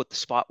uncomfortable with the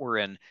spot we're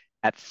in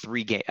at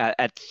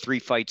 3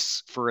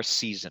 fights for a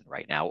season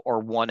right now, or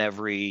one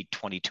every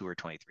 22 or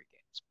 23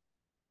 games.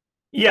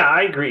 Yeah,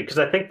 I agree because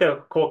I think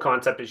the whole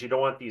concept is you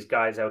don't want these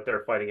guys out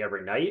there fighting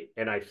every night,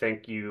 and I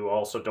think you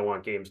also don't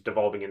want games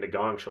devolving into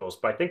gong shows.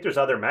 But I think there's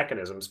other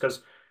mechanisms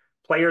because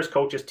players,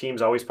 coaches,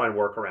 teams always find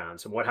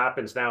workarounds. And what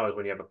happens now is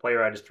when you have a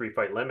player at his 3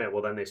 fight limit,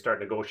 well, then they start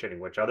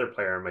negotiating which other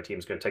player on my team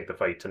is going to take the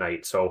fight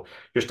tonight. So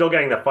you're still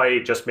getting the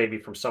fight, just maybe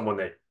from someone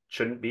that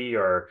shouldn't be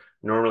or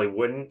normally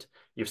wouldn't.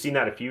 You've seen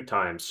that a few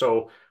times.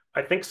 So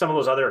I think some of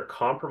those other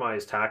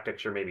compromise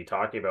tactics you're maybe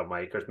talking about,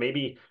 Mike, or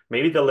maybe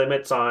the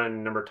limits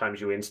on number of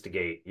times you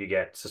instigate, you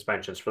get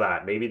suspensions for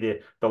that. Maybe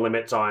the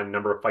limits on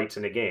number of fights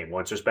in a game.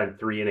 Once there's been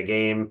three in a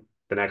game,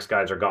 the next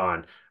guys are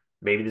gone.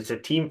 Maybe there's a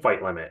team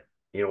fight limit.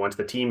 Once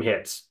the team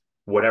hits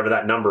whatever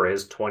that number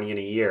is, 20 in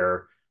a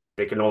year,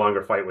 they can no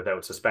longer fight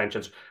without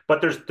suspensions.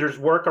 But there's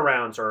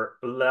workarounds or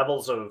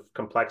levels of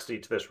complexity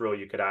to this rule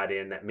you could add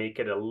in that make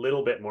it a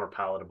little bit more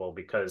palatable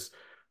because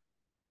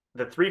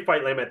the three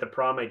fight limit, the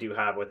problem I do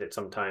have with it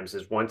sometimes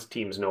is once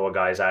teams know a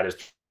guy's at his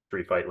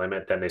three fight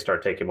limit, then they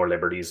start taking more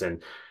liberties.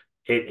 And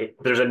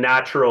there's a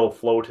natural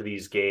flow to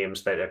these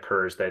games that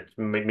occurs that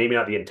maybe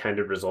not the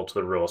intended result of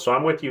the rule. So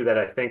I'm with you that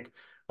I think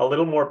a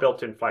little more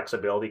built-in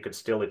flexibility could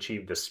still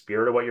achieve the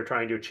spirit of what you're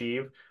trying to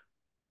achieve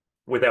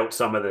without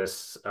some of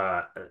this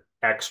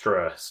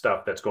extra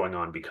stuff that's going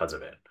on because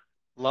of it.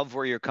 Love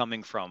where you're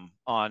coming from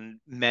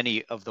on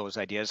many of those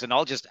ideas. And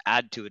I'll just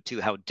add to it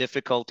too how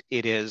difficult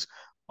it is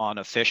on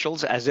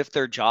officials, as if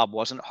their job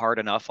wasn't hard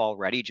enough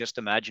already. Just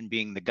imagine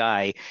being the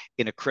guy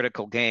in a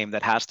critical game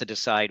that has to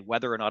decide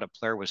whether or not a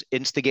player was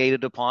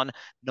instigated upon,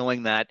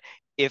 knowing that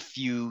if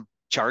you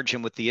charge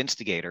him with the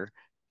instigator,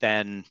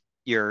 then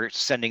you're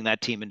sending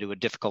that team into a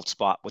difficult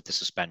spot with the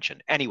suspension.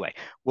 Anyway,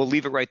 we'll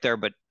leave it right there.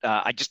 But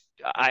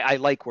I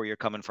like where you're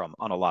coming from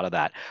on a lot of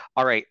that.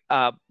 All right,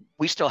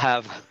 we still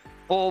have.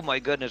 Oh my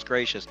goodness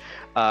gracious!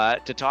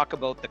 To talk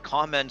about the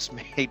comments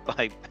made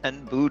by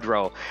Ben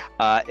Boudreau.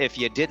 If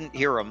you didn't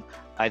hear him,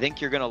 I think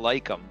you're going to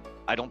like him.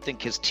 I don't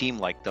think his team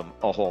liked them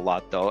a whole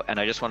lot, though. And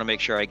I just want to make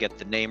sure I get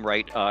the name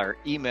right. Our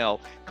email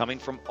coming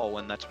from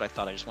Owen. That's what I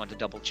thought. I just wanted to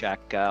double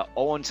check.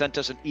 Owen sent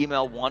us an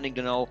email wanting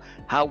to know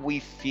how we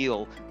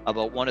feel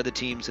about one of the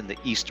teams in the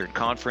Eastern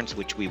Conference,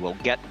 which we will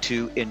get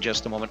to in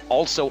just a moment.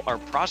 Also, our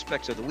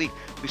prospects of the week.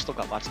 We still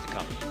got lots to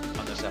come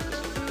on this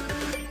episode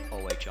of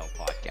the OHL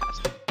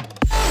podcast.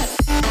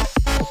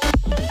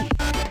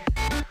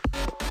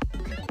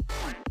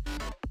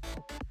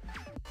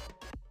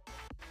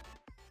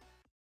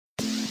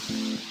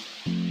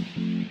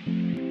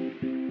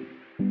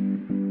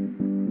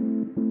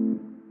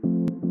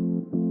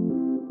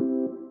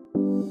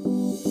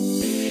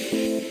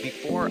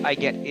 Before I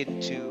get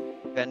into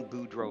Ben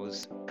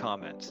Boudreau's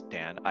comments,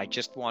 Dan, I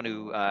just want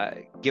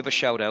to give a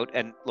shout out.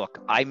 And look,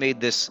 I made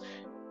this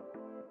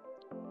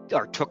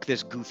or took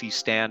this goofy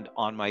stand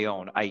on my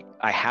own. I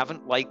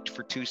haven't liked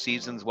for 2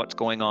 seasons what's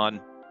going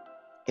on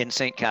in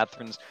St.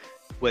 Catharines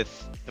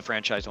with the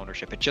franchise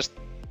ownership. It just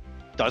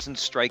doesn't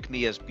strike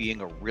me as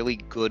being a really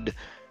good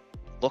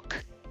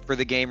look for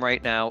the game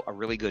right now, a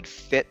really good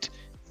fit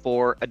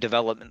for a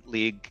development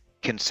league,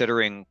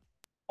 considering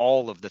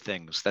all of the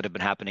things that have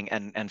been happening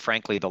and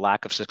frankly the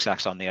lack of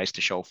success on the ice to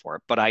show for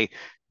it. But I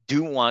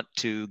do want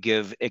to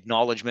give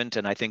acknowledgement,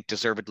 and I think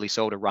deservedly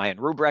so, to Ryan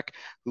Rubrek,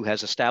 who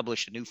has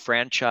established a new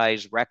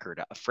franchise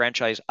record, a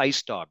franchise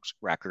Ice Dogs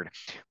record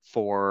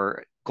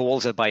for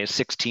goals by a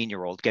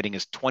 16-year-old, getting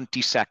his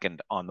 22nd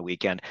on the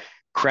weekend.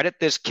 Credit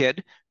this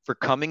kid for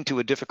coming to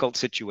a difficult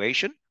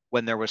situation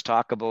when there was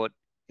talk about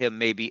him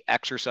maybe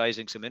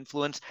exercising some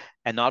influence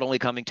and not only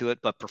coming to it,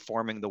 but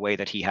performing the way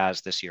that he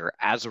has this year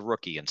as a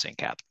rookie in St.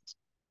 Catharines.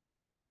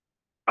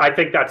 I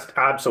think that's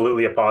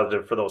absolutely a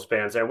positive for those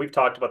fans. And we've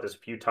talked about this a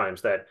few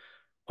times that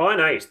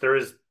on ice, there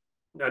is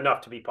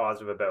enough to be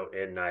positive about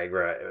in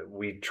Niagara.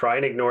 We try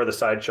and ignore the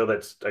sideshow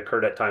that's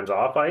occurred at times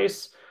off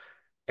ice,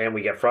 and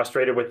we get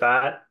frustrated with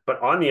that. But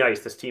on the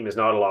ice, this team is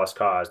not a lost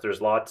cause. There's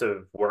lots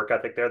of work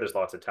ethic there. There's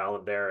lots of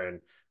talent there.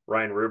 And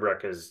Ryan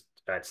Rubrek is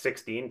at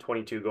 16,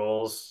 22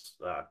 goals,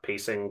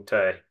 pacing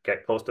to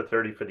get close to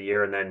 30 for the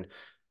year. And then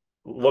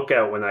look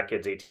out when that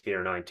kid's 18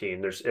 or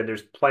 19.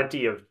 There's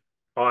plenty of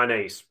on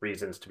ice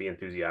reasons to be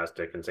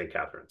enthusiastic in St.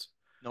 Catharines.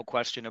 No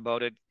question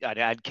about it. I'd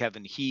add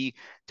Kevin He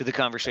to the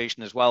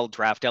conversation as well,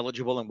 draft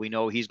eligible, and we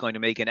know he's going to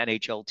make an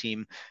NHL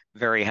team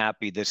very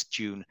happy this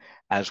June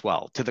as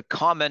well. To the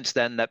comments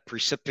then that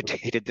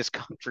precipitated this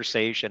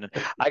conversation,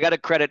 I got to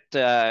credit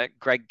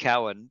Greg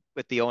Cowan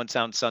with the Owen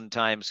Sound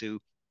Sun-Times, who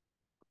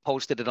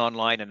posted it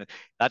online, and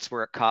that's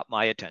where it caught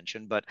my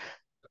attention. But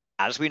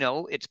as we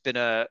know, it's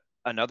been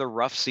another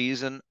rough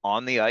season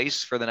on the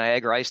ice for the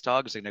Niagara Ice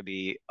Dogs. They're going to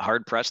be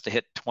hard pressed to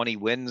hit 20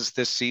 wins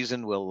this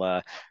season.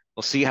 We'll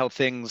see how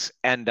things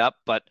end up,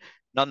 but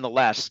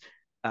nonetheless,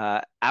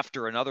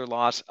 after another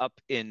loss up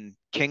in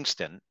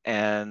Kingston,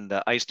 and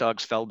the Ice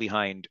Dogs fell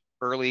behind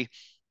early.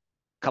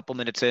 Couple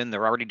minutes in,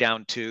 they're already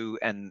down 2,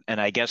 and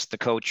I guess the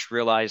coach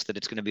realized that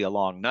it's going to be a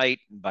long night.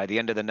 By the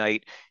end of the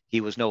night,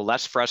 he was no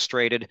less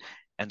frustrated,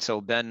 and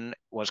so Ben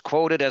was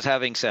quoted as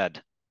having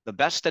said, "The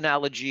best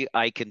analogy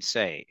I can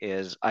say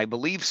is I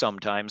believe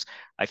sometimes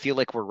I feel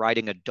like we're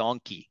riding a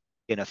donkey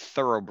in a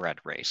thoroughbred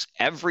race.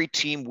 Every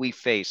team we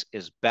face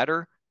is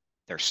better,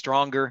 they're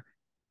stronger,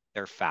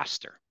 they're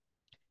faster."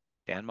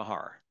 Dan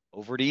Mahar,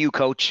 over to you,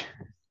 coach.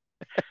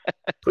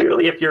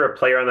 Clearly, if you're a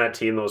player on that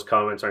team, those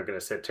comments aren't going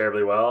to sit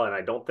terribly well. And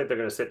I don't think they're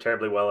going to sit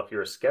terribly well if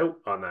you're a scout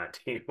on that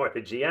team or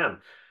the GM.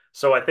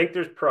 So I think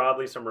there's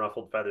probably some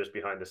ruffled feathers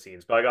behind the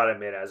scenes, but I gotta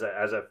admit, as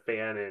a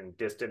fan and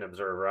distant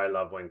observer, I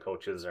love when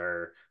coaches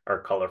are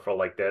colorful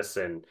like this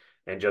and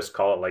just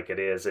call it like it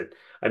is.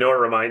 I know it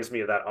reminds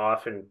me of that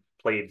often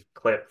played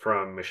clip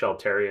from Michel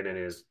Therrien in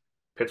his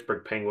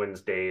Pittsburgh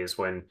Penguins days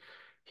when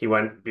he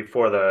went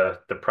before the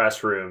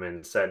press room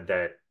and said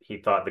that he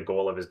thought the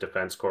goal of his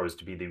defense corps was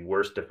to be the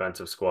worst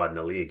defensive squad in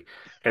the league.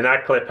 And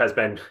that clip has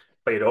been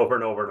played over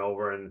and over and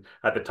over. And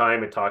at the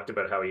time, it talked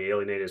about how he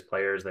alienated his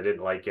players. They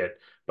didn't like it.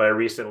 But I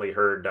recently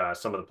heard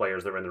some of the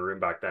players that were in the room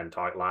back then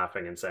talk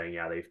laughing and saying,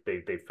 yeah,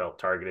 they felt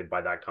targeted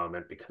by that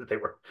comment because they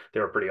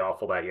were pretty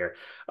awful that year.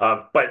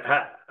 But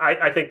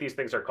I think these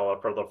things are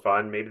called for the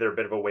fun. Maybe they're a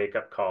bit of a wake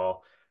up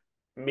call.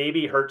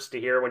 Maybe hurts to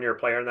hear when you're a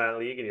player in that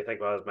league and you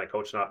think, well, does my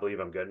coach not believe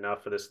I'm good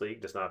enough for this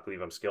league? Does not believe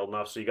I'm skilled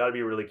enough? So you got to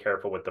be really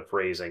careful with the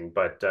phrasing.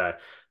 But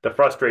the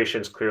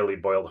frustrations clearly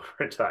boiled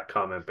over into that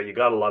comment. But you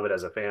got to love it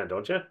as a fan,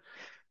 don't you?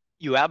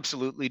 You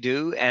absolutely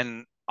do.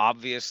 And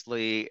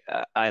obviously,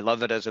 I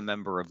love it as a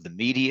member of the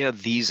media.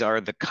 These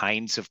are the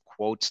kinds of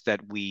quotes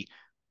that we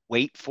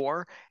wait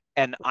for.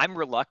 And I'm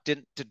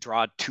reluctant to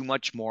draw too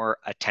much more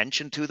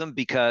attention to them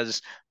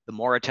because the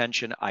more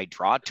attention I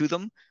draw to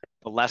them,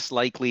 the less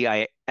likely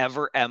I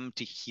ever am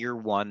to hear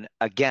one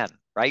again.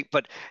 Right.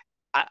 But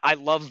I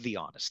love the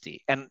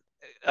honesty. And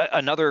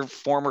another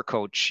former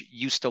coach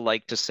used to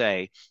like to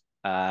say,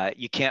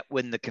 you can't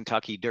win the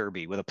Kentucky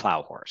Derby with a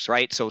plow horse,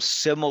 right? So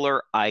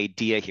similar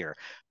idea here.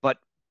 But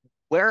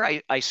where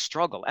I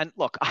struggle, and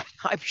look,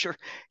 I'm sure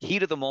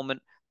heat of the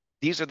moment,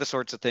 these are the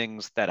sorts of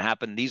things that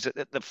happen. These are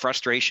the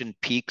frustration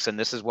peaks, and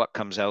this is what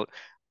comes out.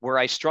 Where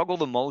I struggle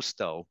the most,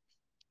 though,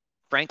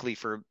 frankly,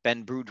 for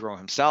Ben Boudreau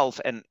himself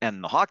and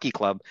the hockey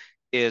club,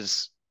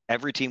 is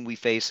every team we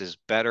face is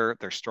better,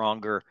 they're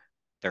stronger,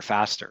 they're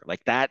faster.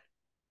 Like that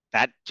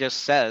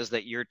just says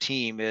that your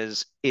team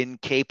is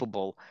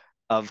incapable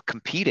of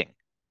competing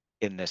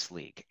in this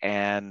league.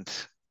 And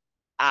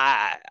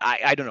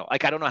I don't know.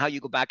 Like I don't know how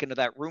you go back into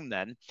that room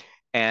then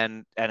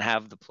and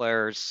have the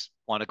players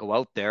want to go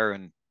out there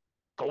and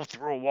go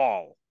through a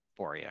wall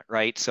for you,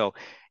 right? So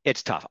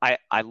it's tough.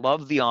 I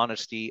love the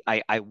honesty.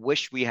 I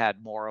wish we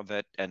had more of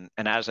it. And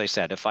as I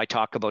said, if I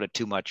talk about it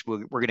too much,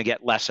 we're going to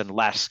get less and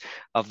less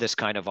of this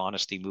kind of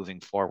honesty moving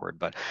forward.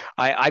 But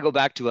I go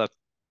back to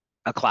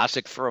a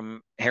classic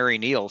from Harry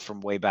Neal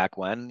from way back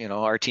when. You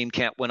know, our team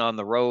can't win on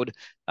the road.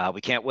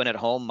 We can't win at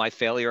home. My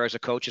failure as a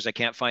coach is I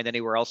can't find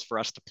anywhere else for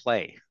us to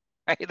play.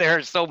 Right? There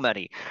are so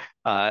many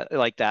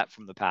like that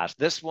from the past.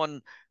 This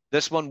one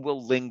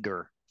will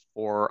linger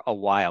for a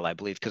while, I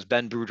believe, because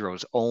Ben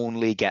Boudreau's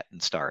only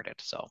getting started.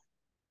 So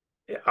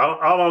Yeah,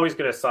 I'm always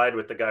going to side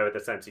with the guy with a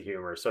sense of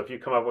humor. So if you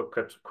come up with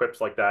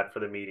quips like that for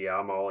the media,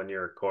 I'm all in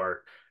your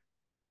court.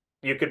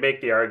 You could make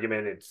the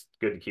argument it's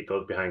good to keep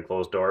those behind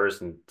closed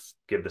doors and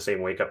give the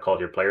same wake up call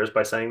to your players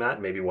by saying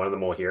that. Maybe one of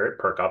them will hear it,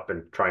 perk up,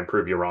 and try and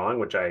prove you wrong,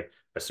 which I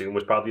assume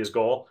was probably his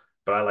goal.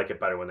 But I like it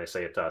better when they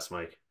say it to us,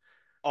 Mike.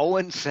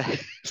 Owen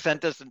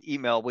sent us an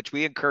email, which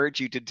we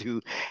encourage you to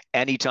do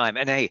anytime.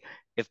 And hey,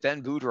 if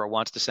Ben Boudreau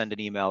wants to send an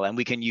email and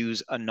we can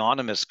use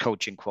anonymous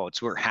coaching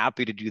quotes, we're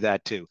happy to do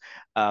that too.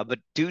 But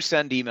do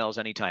send emails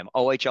anytime.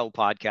 OHL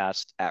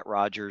podcast at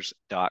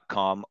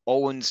Rogers.com.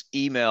 Owen's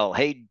email.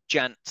 Hey,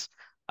 gents,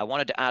 I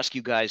wanted to ask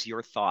you guys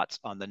your thoughts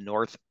on the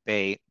North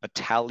Bay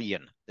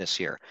Battalion this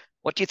year.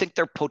 What do you think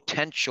their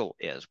potential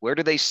is? Where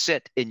do they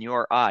sit in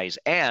your eyes?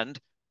 And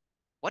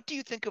what do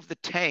you think of the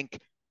tank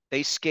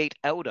they skate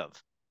out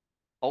of?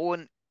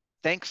 Owen,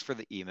 thanks for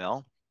the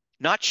email.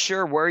 Not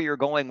sure where you're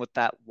going with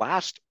that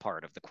last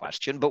part of the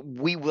question, but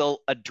we will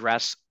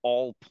address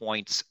all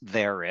points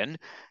therein.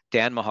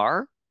 Dan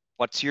Mahar,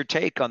 what's your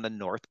take on the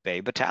North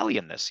Bay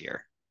Battalion this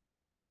year?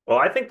 Well,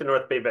 I think the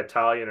North Bay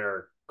Battalion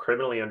are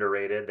criminally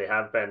underrated. They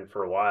have been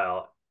for a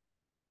while.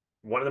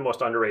 One of the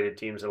most underrated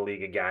teams in the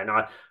league again.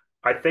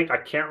 I think I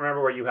can't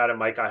remember where you had him,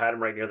 Mike. I had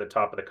him right near the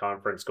top of the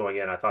conference going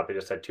in. I thought they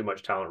just had too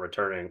much talent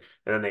returning,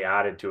 and then they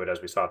added to it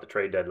as we saw at the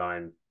trade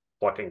deadline,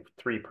 plucking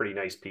three pretty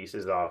nice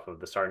pieces off of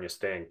the Sarnia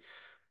Sting.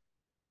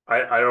 I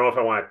don't know if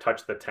I want to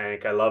touch the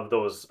tank. I love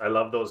those. I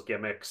love those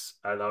gimmicks.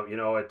 I love,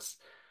 it's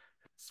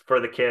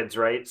for the kids,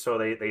 right? So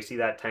they see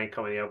that tank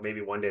coming out.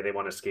 Maybe one day they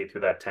want to skate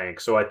through that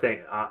tank. So I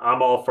think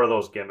I'm all for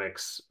those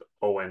gimmicks,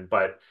 Owen.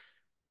 But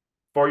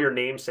for your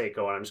namesake,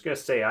 Owen, I'm just gonna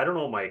say I don't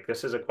know, Mike.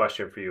 This is a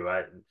question for you.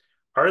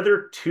 Are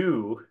there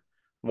two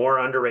more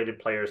underrated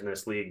players in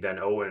this league than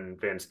Owen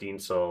Van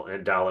Steensel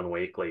and Dallin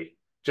Wakely?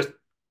 Just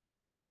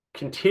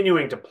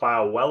continuing to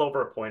plow well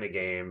over a point a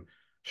game,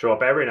 show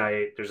up every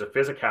night. There's a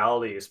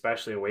physicality,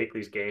 especially in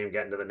Wakely's game,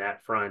 getting to the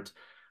net front.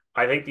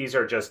 I think these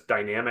are just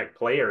dynamic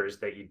players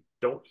that you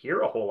don't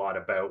hear a whole lot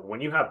about. When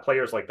you have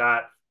players like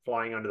that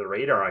flying under the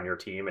radar on your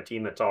team, a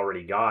team that's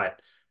already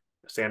got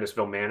Sandis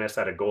Vilmanis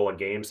had a goal a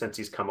game since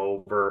he's come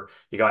over.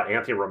 You got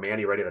Anthony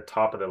Romani right at the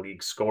top of the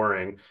league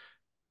scoring.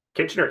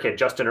 Kitchener kid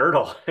Justin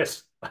Ertl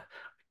is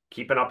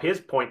keeping up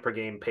his point per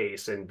game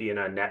pace and being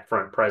a net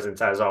front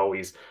presence as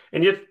always.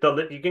 And you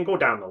can go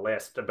down the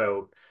list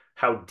about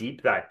how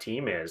deep that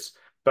team is.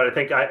 But I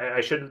think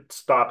I should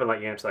stop and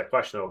let you answer that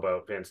question though,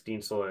 about Van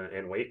Steensel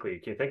and Wakely.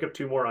 Can you think of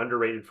two more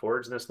underrated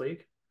forwards in this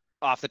league?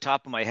 Off the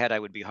top of my head, I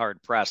would be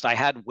hard pressed. I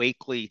had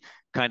Wakely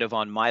kind of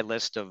on my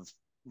list of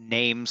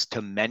names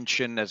to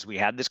mention as we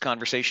had this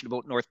conversation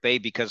about North Bay,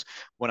 because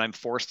when I'm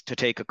forced to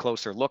take a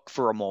closer look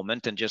for a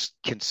moment and just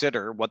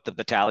consider what the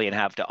battalion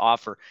have to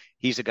offer,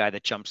 he's a guy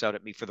that jumps out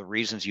at me for the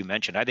reasons you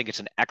mentioned. I think it's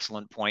an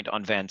excellent point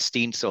on Van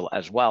Steensel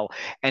as well.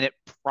 And it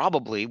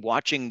probably,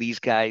 watching these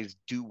guys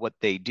do what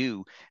they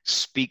do,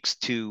 speaks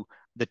to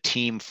the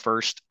team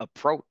first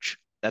approach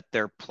that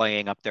they're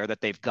playing up there,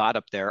 that they've got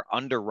up there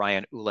under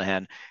Ryan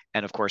Ullahan,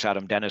 and of course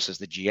Adam Dennis is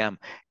the GM.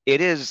 It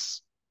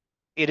is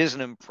it is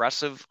an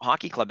impressive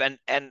hockey club,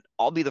 and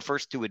I'll be the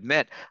first to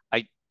admit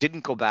I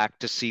didn't go back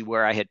to see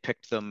where I had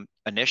picked them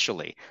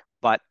initially,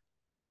 but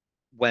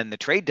when the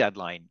trade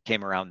deadline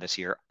came around this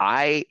year,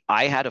 I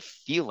had a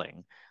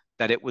feeling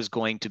that it was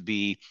going to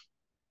be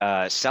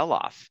a sell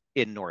off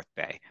in North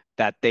Bay,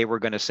 that they were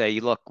going to say,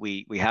 look,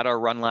 we had our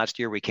run last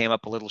year, we came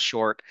up a little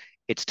short.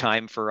 It's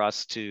time for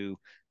us to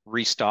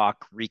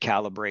restock,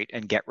 recalibrate,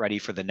 and get ready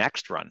for the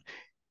next run.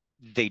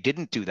 They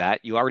didn't do that.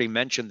 You already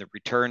mentioned the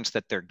returns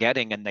that they're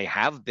getting, and they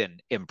have been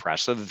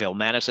impressive.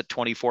 Vilmanis at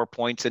 24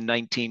 points in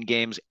 19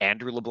 games,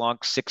 Andrew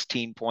LeBlanc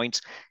 16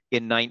 points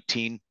in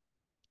 19,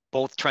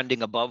 both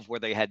trending above where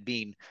they had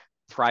been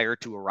prior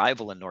to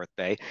arrival in North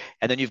Bay.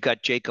 And then you've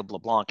got Jacob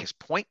LeBlanc. His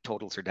point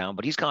totals are down,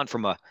 but he's gone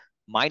from a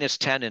minus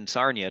 10 in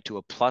Sarnia to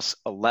a plus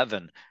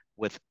 11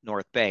 with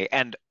North Bay.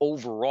 And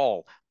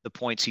overall, the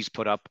points he's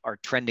put up are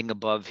trending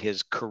above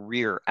his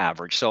career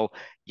average. So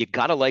you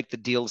got to like the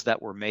deals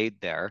that were made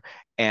there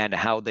and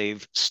how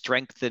they've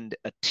strengthened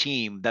a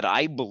team that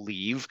I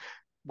believe,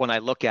 when I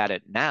look at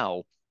it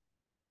now,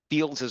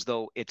 feels as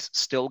though it's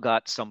still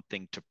got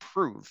something to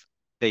prove.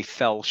 They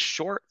fell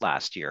short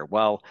last year.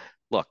 Well,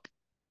 look,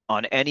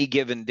 on any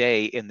given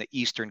day in the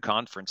Eastern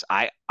Conference,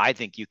 I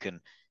think you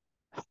can,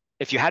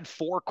 if you had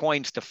four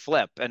coins to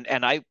flip,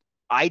 and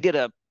I did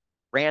a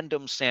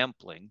random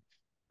sampling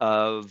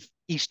of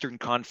Eastern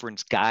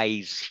Conference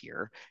guys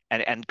here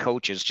and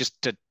coaches just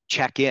to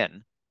check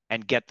in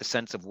and get the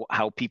sense of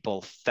how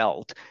people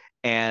felt.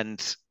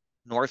 And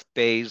North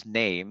Bay's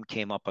name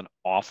came up an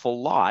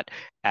awful lot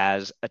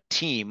as a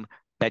team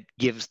that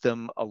gives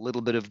them a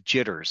little bit of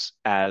jitters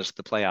as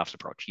the playoffs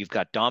approach. You've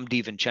got Dom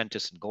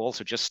DiVincentis in goal,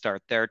 so just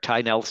start there.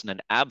 Ty Nelson,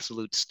 an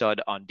absolute stud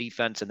on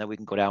defense, and then we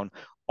can go down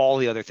all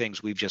the other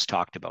things we've just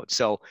talked about.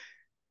 So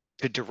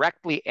to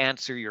directly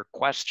answer your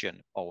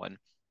question, Owen,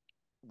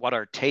 what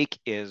our take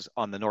is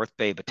on the North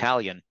Bay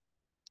Battalion,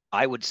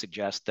 I would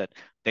suggest that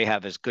they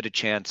have as good a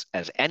chance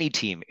as any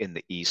team in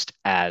the East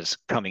as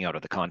coming out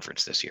of the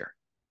conference this year.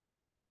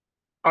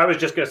 I was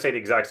just going to say the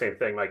exact same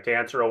thing. Like, to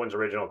answer Owen's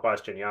original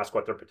question, you asked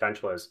what their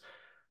potential is.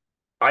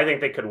 I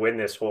think they could win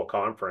this whole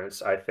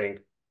conference. I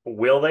think,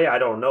 will they? I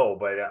don't know,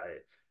 but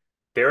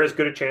they're as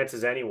good a chance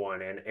as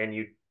anyone.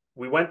 And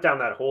we went down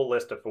that whole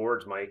list of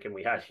forwards, Mike, and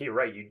we had you're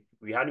right.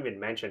 We hadn't even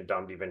mentioned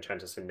Dom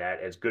DiVincentis in net,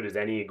 as good as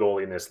any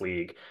goalie in this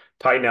league.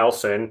 Ty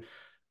Nelson,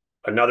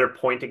 another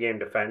point a game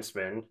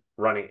defenseman,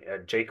 running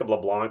Jacob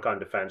LeBlanc on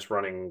defense,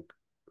 running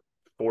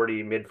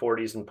 40, mid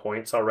 40s in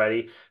points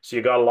already. So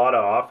you got a lot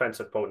of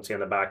offensive potency on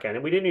the back end.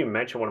 And we didn't even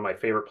mention one of my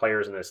favorite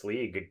players in this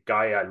league, a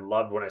guy I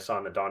loved when I saw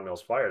in the Don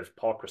Mills Flyers,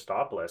 Paul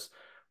Christopoulos,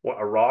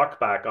 a rock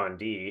back on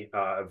D,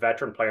 a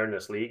veteran player in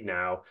this league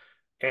now.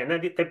 And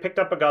then they picked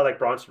up a guy like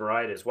Bronson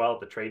Wright as well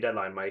at the trade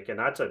deadline, Mike. And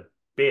that's a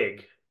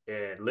big,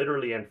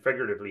 literally and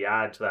figuratively,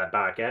 add to that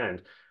back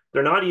end.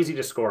 They're not easy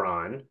to score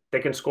on. They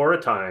can score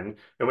a ton.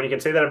 And when you can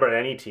say that about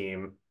any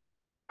team,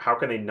 how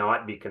can they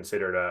not be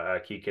considered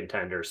a key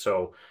contender?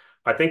 So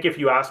I think if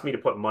you asked me to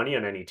put money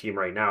on any team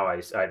right now,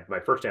 my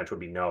first answer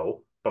would be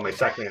no, but my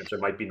second answer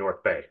might be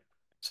North Bay.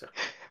 So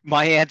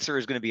My answer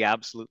is going to be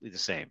absolutely the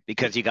same,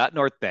 because you got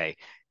North Bay,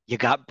 you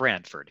got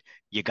Brantford,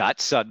 you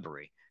got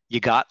Sudbury, you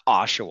got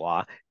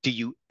Oshawa. Do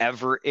you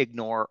ever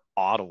ignore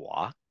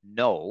Ottawa?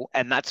 No.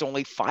 And that's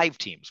only five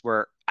teams,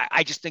 where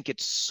I just think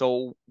it's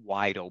so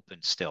wide open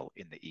still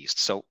in the East.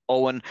 So,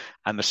 Owen,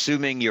 I'm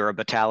assuming you're a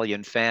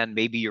Battalion fan.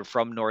 Maybe you're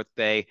from North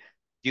Bay,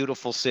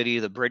 beautiful city,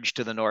 the bridge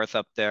to the north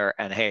up there.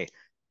 And hey,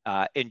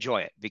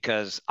 enjoy it,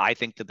 because I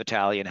think the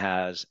Battalion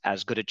has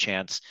as good a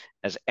chance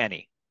as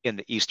any in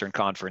the Eastern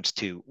Conference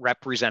to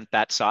represent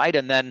that side.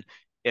 And then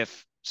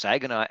if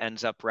Saginaw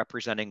ends up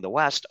representing the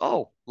West,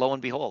 oh, lo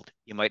and behold,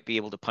 you might be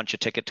able to punch a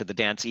ticket to the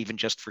dance, even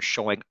just for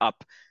showing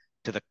up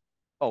to the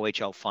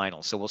OHL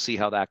final. So we'll see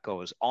how that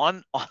goes.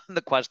 On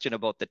the question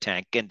about the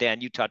tank, and Dan,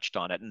 you touched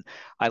on it, and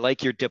I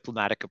like your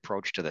diplomatic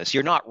approach to this.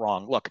 You're not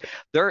wrong. Look,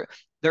 there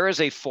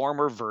is a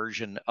former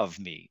version of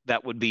me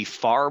that would be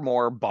far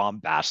more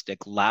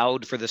bombastic,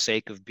 loud for the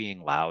sake of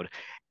being loud,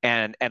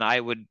 and I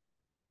would,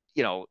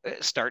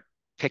 start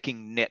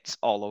picking nits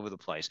all over the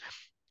place.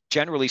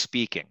 Generally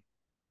speaking,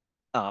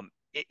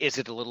 is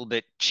it a little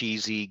bit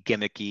cheesy,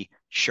 gimmicky?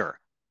 Sure.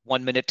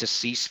 1 minute to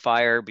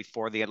ceasefire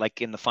before the,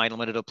 like, in the final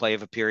minute of play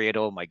of a period.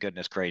 Oh my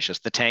goodness gracious.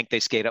 The tank they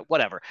skate up,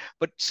 whatever.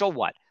 But so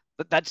what?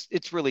 But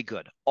it's really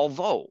good.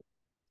 Although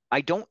I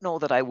don't know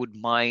that I would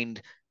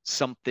mind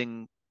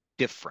something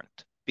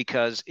different.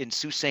 Because in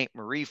Sault Ste.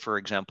 Marie, for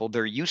example,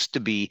 there used to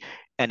be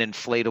an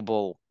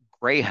inflatable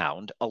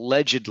greyhound,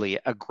 allegedly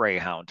a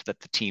greyhound that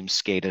the team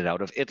skated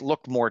out of. It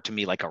looked more to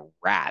me like a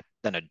rat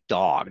than a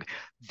dog.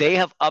 They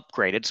have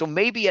upgraded. So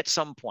maybe at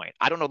some point,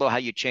 I don't know though how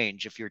you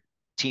change if your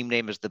team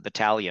name is the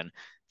battalion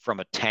from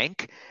a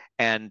tank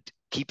and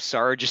keep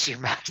Sarge as your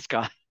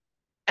mascot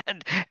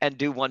and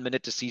do 1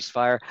 minute to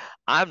ceasefire.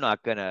 I'm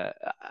not gonna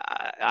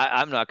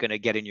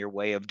get in your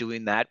way of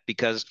doing that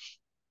because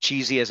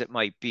cheesy as it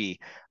might be,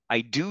 I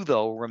do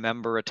though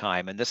remember a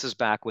time, and this is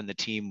back when the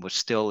team was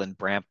still in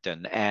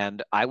Brampton,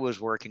 and I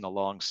was working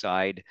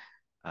alongside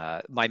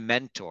my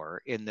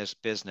mentor in this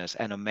business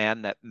and a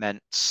man that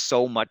meant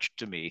so much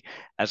to me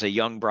as a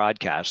young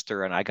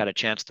broadcaster. And I got a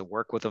chance to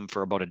work with him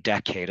for about a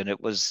decade, and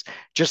it was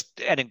just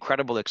an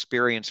incredible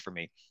experience for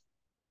me.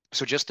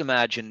 So just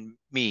imagine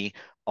me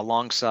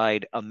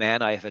alongside a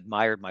man I have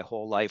admired my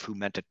whole life who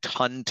meant a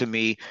ton to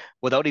me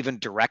without even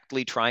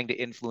directly trying to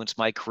influence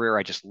my career.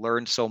 I just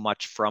learned so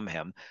much from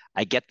him.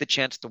 I get the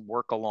chance to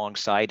work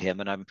alongside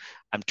him and I'm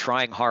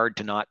trying hard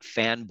to not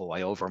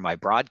fanboy over my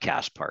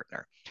broadcast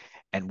partner.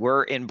 And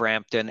we're in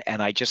Brampton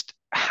and I just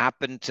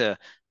happened to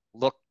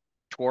look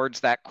towards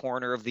that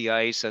corner of the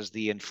ice as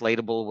the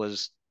inflatable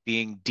was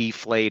being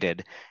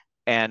deflated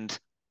and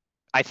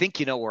I think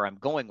you know where I'm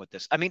going with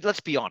this. I mean,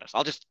 let's be honest.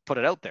 I'll just put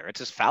it out there. It's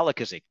as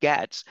phallic as it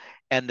gets.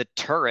 And the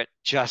turret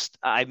just,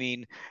 I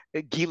mean,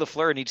 Guy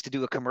Lafleur needs to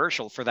do a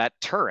commercial for that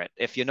turret,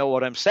 if you know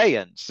what I'm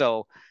saying.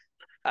 So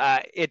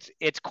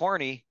it's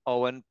corny,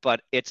 Owen,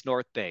 but it's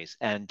North Base,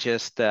 and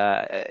just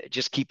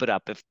keep it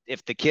up.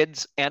 If the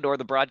kids and or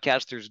the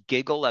broadcasters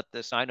giggle at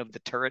the sign of the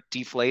turret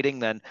deflating,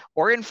 then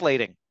or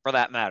inflating for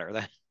that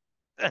matter,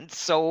 then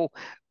so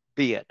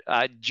be it.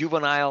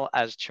 Juvenile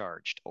as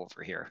charged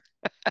over here.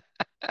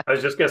 I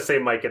was just gonna say,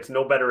 Mike, it's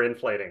no better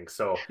inflating.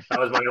 So that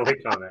was my only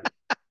comment.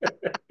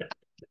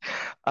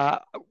 Uh,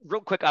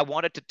 Real quick, I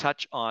wanted to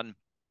touch on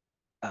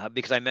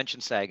because I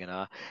mentioned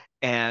Saginaw,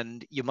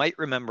 and you might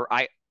remember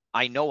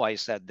I know I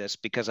said this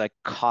because I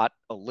caught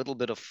a little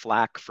bit of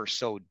flack for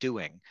so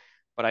doing,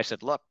 but I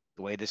said, look,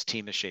 the way this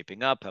team is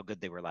shaping up, how good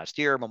they were last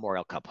year,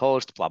 Memorial Cup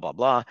host, blah blah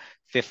blah,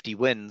 50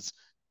 wins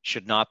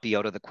should not be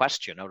out of the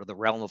question, out of the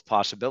realm of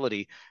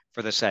possibility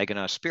for the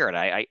Saginaw Spirit.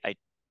 I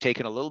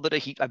taken a little bit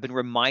of heat. I've been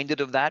reminded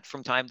of that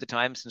from time to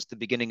time since the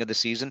beginning of the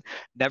season.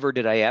 Never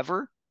did I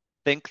ever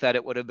think that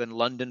it would have been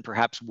London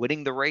perhaps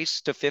winning the race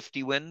to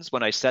 50 wins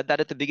when I said that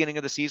at the beginning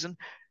of the season.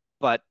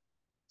 But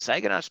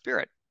Saginaw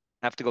Spirit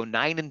have to go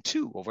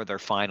 9-2 over their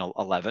final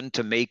 11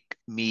 to make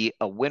me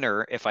a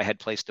winner if I had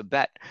placed a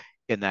bet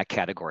in that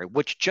category,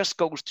 which just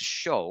goes to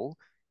show,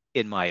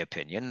 in my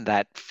opinion,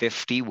 that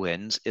 50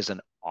 wins is an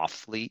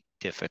awfully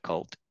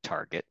difficult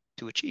target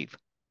to achieve.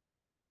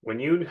 When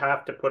you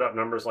have to put up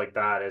numbers like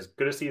that, as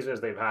good a season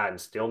as they've had,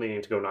 and still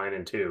needing to go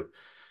 9-2,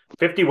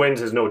 50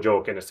 wins is no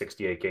joke in a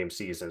 68 game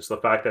season. So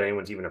the fact that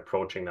anyone's even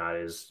approaching that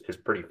is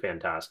pretty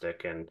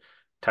fantastic. And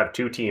to have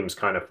two teams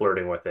kind of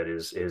flirting with it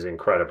is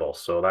incredible.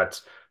 So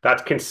that's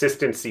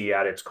consistency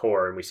at its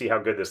core. And we see how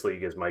good this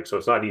league is, Mike. So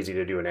it's not easy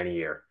to do in any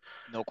year.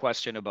 No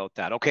question about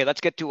that. Okay,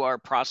 let's get to our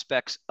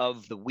prospects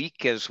of the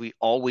week, as we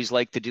always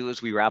like to do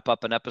as we wrap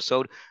up an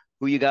episode.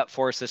 Who you got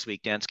for us this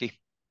week, Dansky?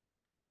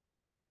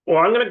 Well,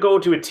 I'm going to go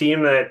to a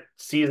team that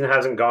season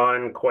hasn't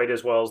gone quite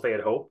as well as they had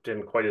hoped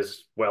and quite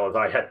as well as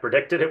I had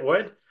predicted it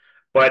would.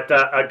 But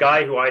a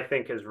guy who I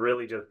think is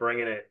really just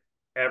bringing it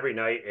every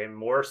night and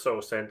more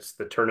so since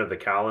the turn of the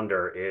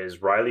calendar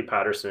is Riley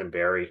Patterson and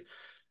Barrie.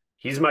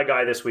 He's my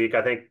guy this week.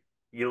 I think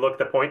you look,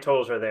 the point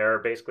totals are there,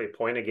 basically a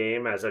point a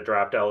game as a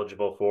draft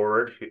eligible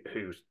forward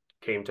who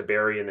came to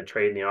Barrie in the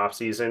trade in the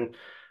offseason.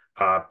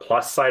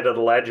 Plus side of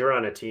the ledger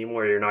on a team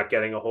where you're not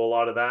getting a whole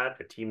lot of that,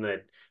 a team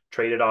that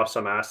traded off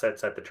some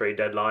assets at the trade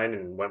deadline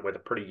and went with a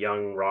pretty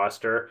young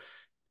roster,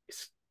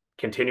 is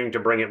continuing to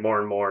bring it more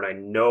and more. And I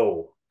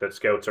know that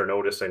scouts are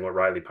noticing what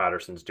Riley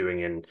Patterson's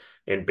doing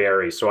in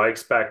Barrie. So I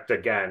expect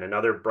again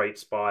another bright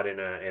spot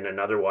in an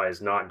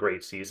otherwise not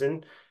great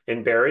season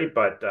in Barrie,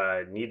 but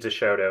needs a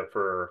shout out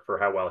for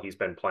how well he's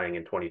been playing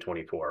in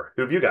 2024.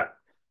 Who have you got?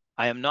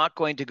 I am not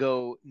going to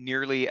go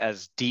nearly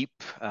as deep.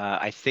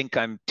 I think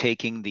I'm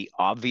taking the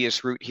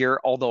obvious route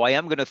here, although I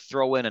am going to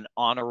throw in an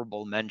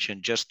honorable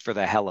mention just for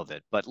the hell of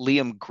it. But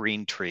Liam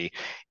Greentree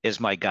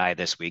is my guy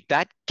this week.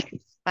 That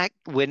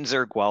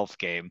Windsor Guelph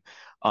game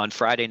on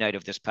Friday night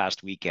of this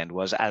past weekend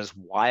was as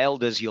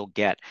wild as you'll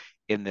get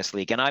in this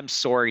league. And I'm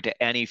sorry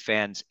to any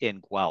fans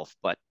in Guelph,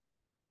 but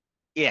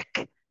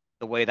ick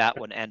the way that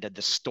one ended.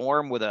 The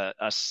Storm with a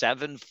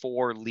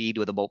 7-4 lead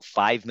with about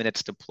 5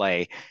 minutes to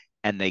play,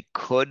 and they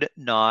could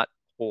not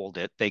hold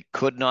it. They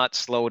could not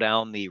slow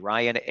down the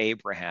Ryan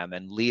Abraham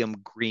and Liam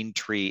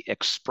Greentree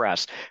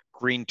Express.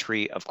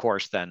 Greentree, of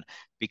course, then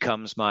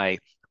becomes my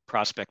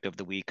prospect of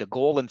the week. A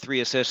goal and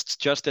 3 assists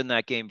just in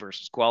that game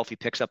versus Guelph. He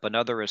picks up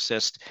another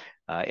assist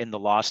in the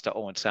loss to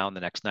Owen Sound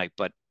the next night.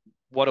 But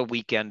what a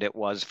weekend it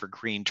was for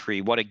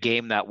Greentree. What a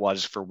game that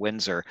was for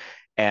Windsor.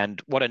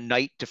 And what a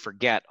night to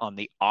forget on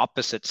the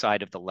opposite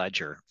side of the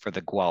ledger for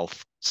the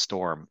Guelph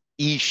Storm.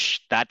 Eesh,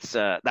 that's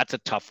a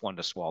tough one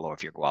to swallow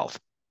if you're Guelph.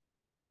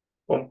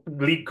 Well,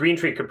 Lee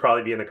Greentree could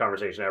probably be in the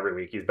conversation every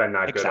week. He's been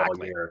that good all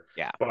Exactly. year.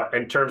 Yeah. But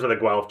in terms of the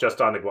Guelph,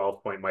 just on the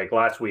Guelph point, Mike,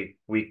 last week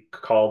we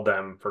called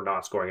them for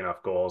not scoring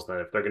enough goals. And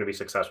if they're going to be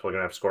successful, they're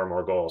going to have to score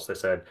more goals. They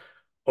said,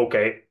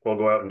 okay, we'll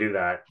go out and do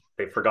that.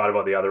 They forgot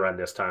about the other end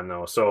this time,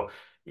 though. So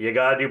you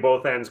got to do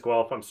both ends,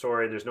 Guelph. I'm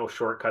sorry. There's no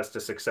shortcuts to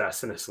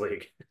success in this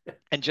league.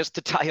 And just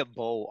to tie a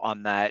bow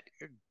on that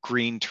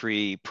Green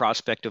Tree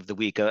prospect of the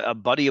week, a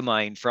buddy of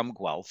mine from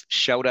Guelph,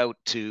 shout out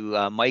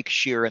to Mike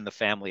Shear and the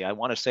family. I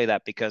want to say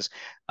that because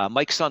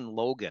Mike's son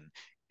Logan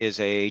is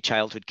a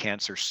childhood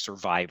cancer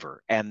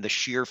survivor, and the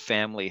Shear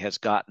family has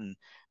gotten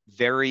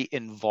very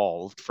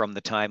involved from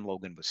the time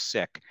Logan was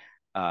sick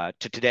to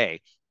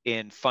today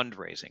in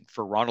fundraising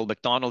for Ronald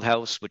McDonald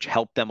House, which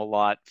helped them a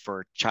lot,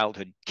 for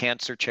childhood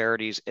cancer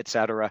charities,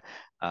 etc.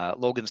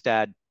 Logan's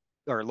dad,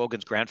 or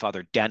Logan's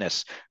grandfather,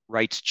 Dennis,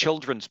 writes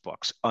children's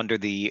books under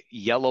the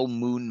Yellow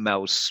Moon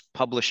Mouse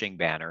publishing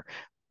banner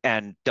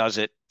and does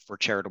it for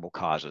charitable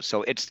causes.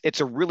 So it's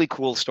a really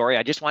cool story.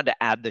 I just wanted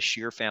to add the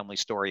Shear family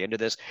story into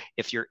this.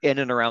 If you're in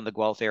and around the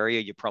Guelph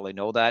area, you probably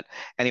know that.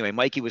 Anyway,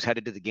 Mikey was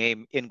headed to the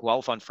game in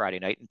Guelph on Friday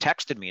night and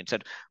texted me and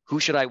said, who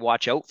should I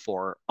watch out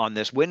for on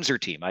this Windsor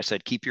team? I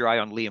said, keep your eye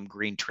on Liam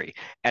Greentree.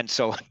 And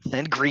so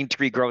then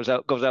Greentree goes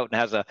out and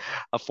has a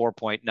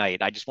 4-point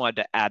night. I just wanted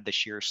to add the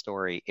Shear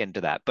story into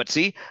that. But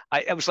see,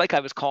 it was like I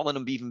was calling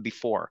him even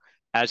before.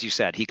 As you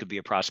said, he could be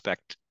a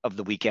prospect of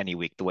the week any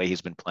week, the way he's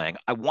been playing.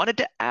 I wanted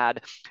to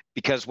add,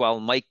 because while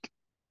Mike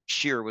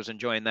Shear was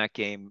enjoying that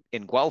game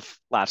in Guelph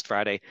last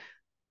Friday,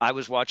 I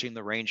was watching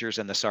the Rangers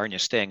and the Sarnia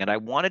Sting, and I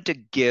wanted to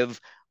give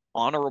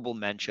honorable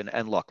mention.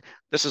 And look,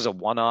 this is a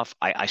one-off.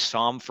 I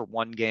saw him for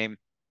one game.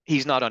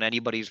 He's not on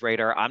anybody's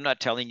radar. I'm not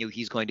telling you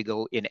he's going to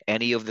go in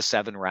any of the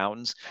 7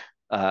 rounds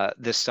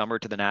this summer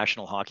to the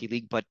National Hockey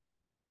League, but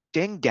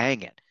ding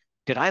dang it,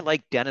 did I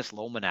like Dennis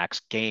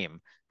Lomanak's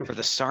game for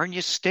the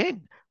Sarnia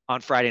Sting on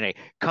Friday night?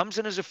 Comes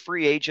in as a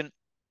free agent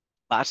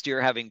last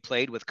year, having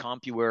played with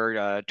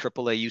CompuWare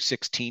AAA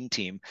U16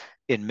 team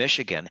in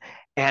Michigan.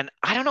 And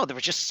I don't know, there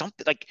was just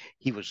something, like,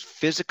 he was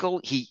physical.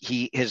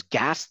 His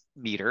gas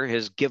meter,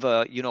 his give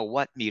a you know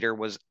what meter,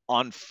 was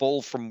on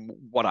full from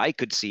what I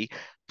could see,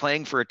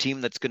 playing for a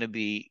team that's going to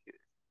be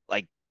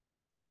like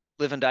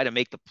live and die to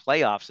make the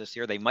playoffs this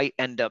year. They might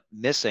end up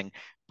missing,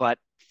 but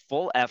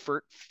full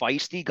effort,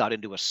 feisty, got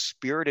into a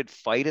spirited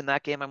fight in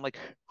that game. I'm like,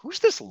 who's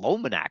this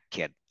Lomanak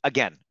kid?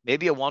 Again,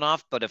 maybe a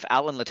one-off, but if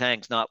Alan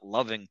Letang's not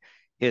loving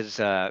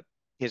his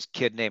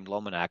kid named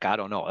Lomanak, I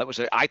don't know.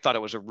 I thought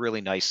it was a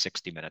really nice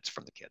 60 minutes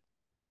from the kid.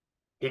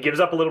 He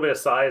gives up a little bit of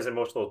size in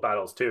most of those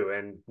battles too,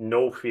 and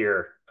no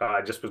fear.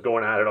 Just was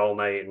going at it all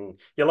night, and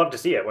you love to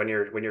see it when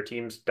your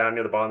team's down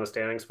near the bottom of the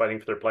standings fighting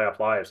for their playoff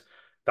lives.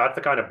 That's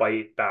the kind of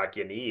bite back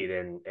you need,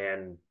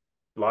 and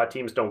a lot of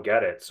teams don't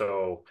get it.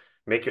 So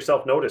make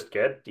yourself noticed,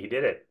 kid. He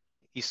did it.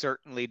 He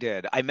certainly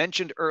did. I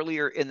mentioned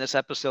earlier in this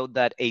episode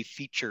that a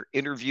feature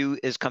interview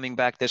is coming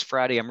back this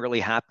Friday. I'm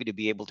really happy to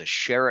be able to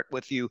share it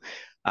with you.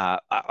 I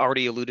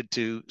already alluded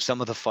to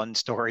some of the fun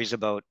stories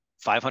about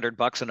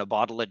 $500 and a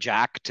bottle of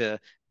Jack to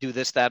do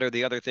this, that, or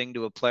the other thing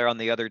to a player on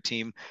the other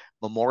team.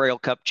 Memorial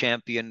Cup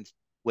champion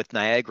with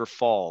Niagara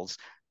Falls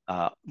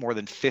more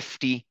than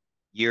 50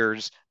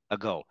 years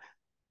ago.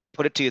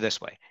 Put it to you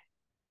this way.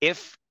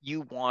 If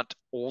you want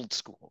old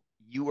school,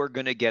 you are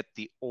going to get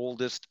the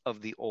oldest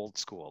of the old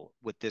school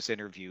with this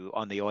interview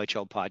on the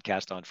OHL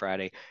podcast on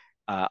Friday.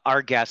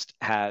 Our guest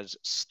has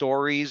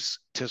stories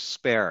to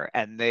spare,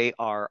 and they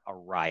are a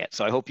riot.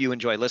 So I hope you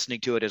enjoy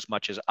listening to it as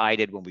much as I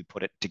did when we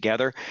put it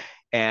together.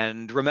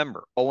 And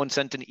remember, Owen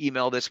sent an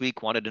email this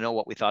week, wanted to know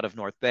what we thought of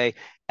North Bay.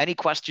 Any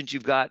questions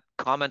you've got,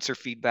 comments or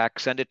feedback,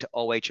 send it to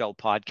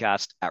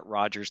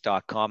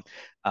ohlpodcast@rogers.com.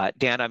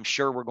 Dan, I'm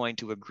sure we're going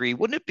to agree.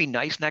 Wouldn't it be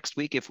nice next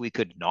week if we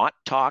could not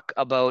talk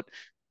about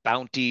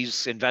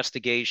bounties,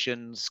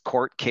 investigations,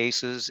 court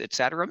cases,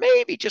 etc.?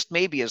 Maybe, just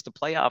maybe, as the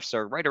playoffs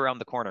are right around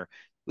the corner,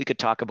 we could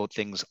talk about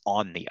things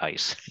on the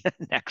ice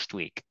next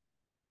week.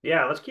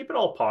 Yeah, let's keep it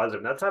all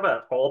positive. Let's have an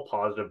all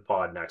positive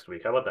pod next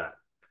week. How about that?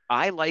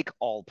 I like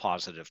all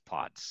positive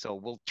pods, so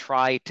we'll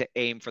try to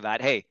aim for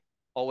that. Hey,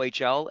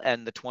 OHL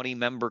and the 20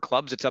 member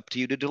clubs, it's up to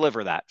you to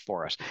deliver that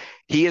for us.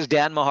 He is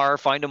Dan Mahar.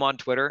 Find him on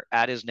Twitter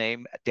at his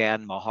name,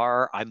 Dan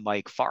Mahar. I'm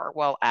Mike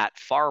Farwell at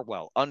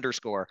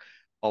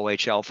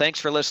Farwell_OHL. Thanks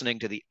for listening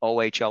to the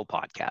OHL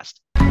podcast.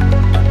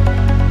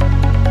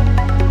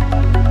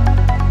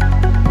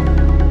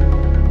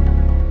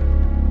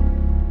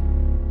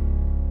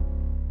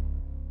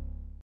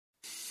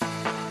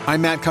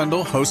 I'm Matt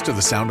Kundle, host of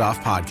the Sound Off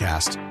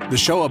Podcast, the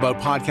show about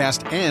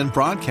podcast and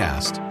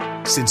broadcast.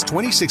 Since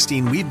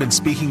 2016, we've been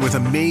speaking with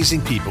amazing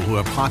people who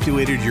have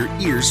populated your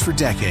ears for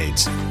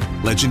decades.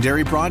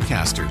 Legendary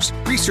broadcasters,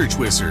 research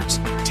wizards,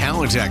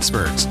 talent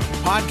experts,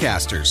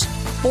 podcasters,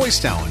 voice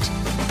talent.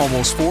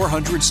 Almost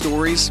 400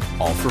 stories,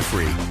 all for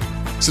free.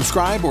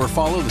 Subscribe or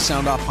follow the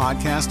Sound Off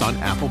Podcast on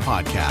Apple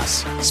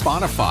Podcasts,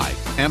 Spotify,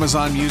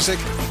 Amazon Music,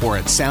 or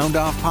at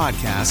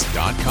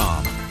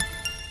soundoffpodcast.com.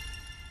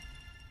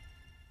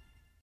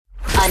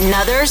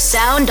 Another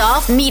Sound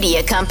Off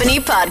Media Company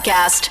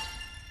podcast.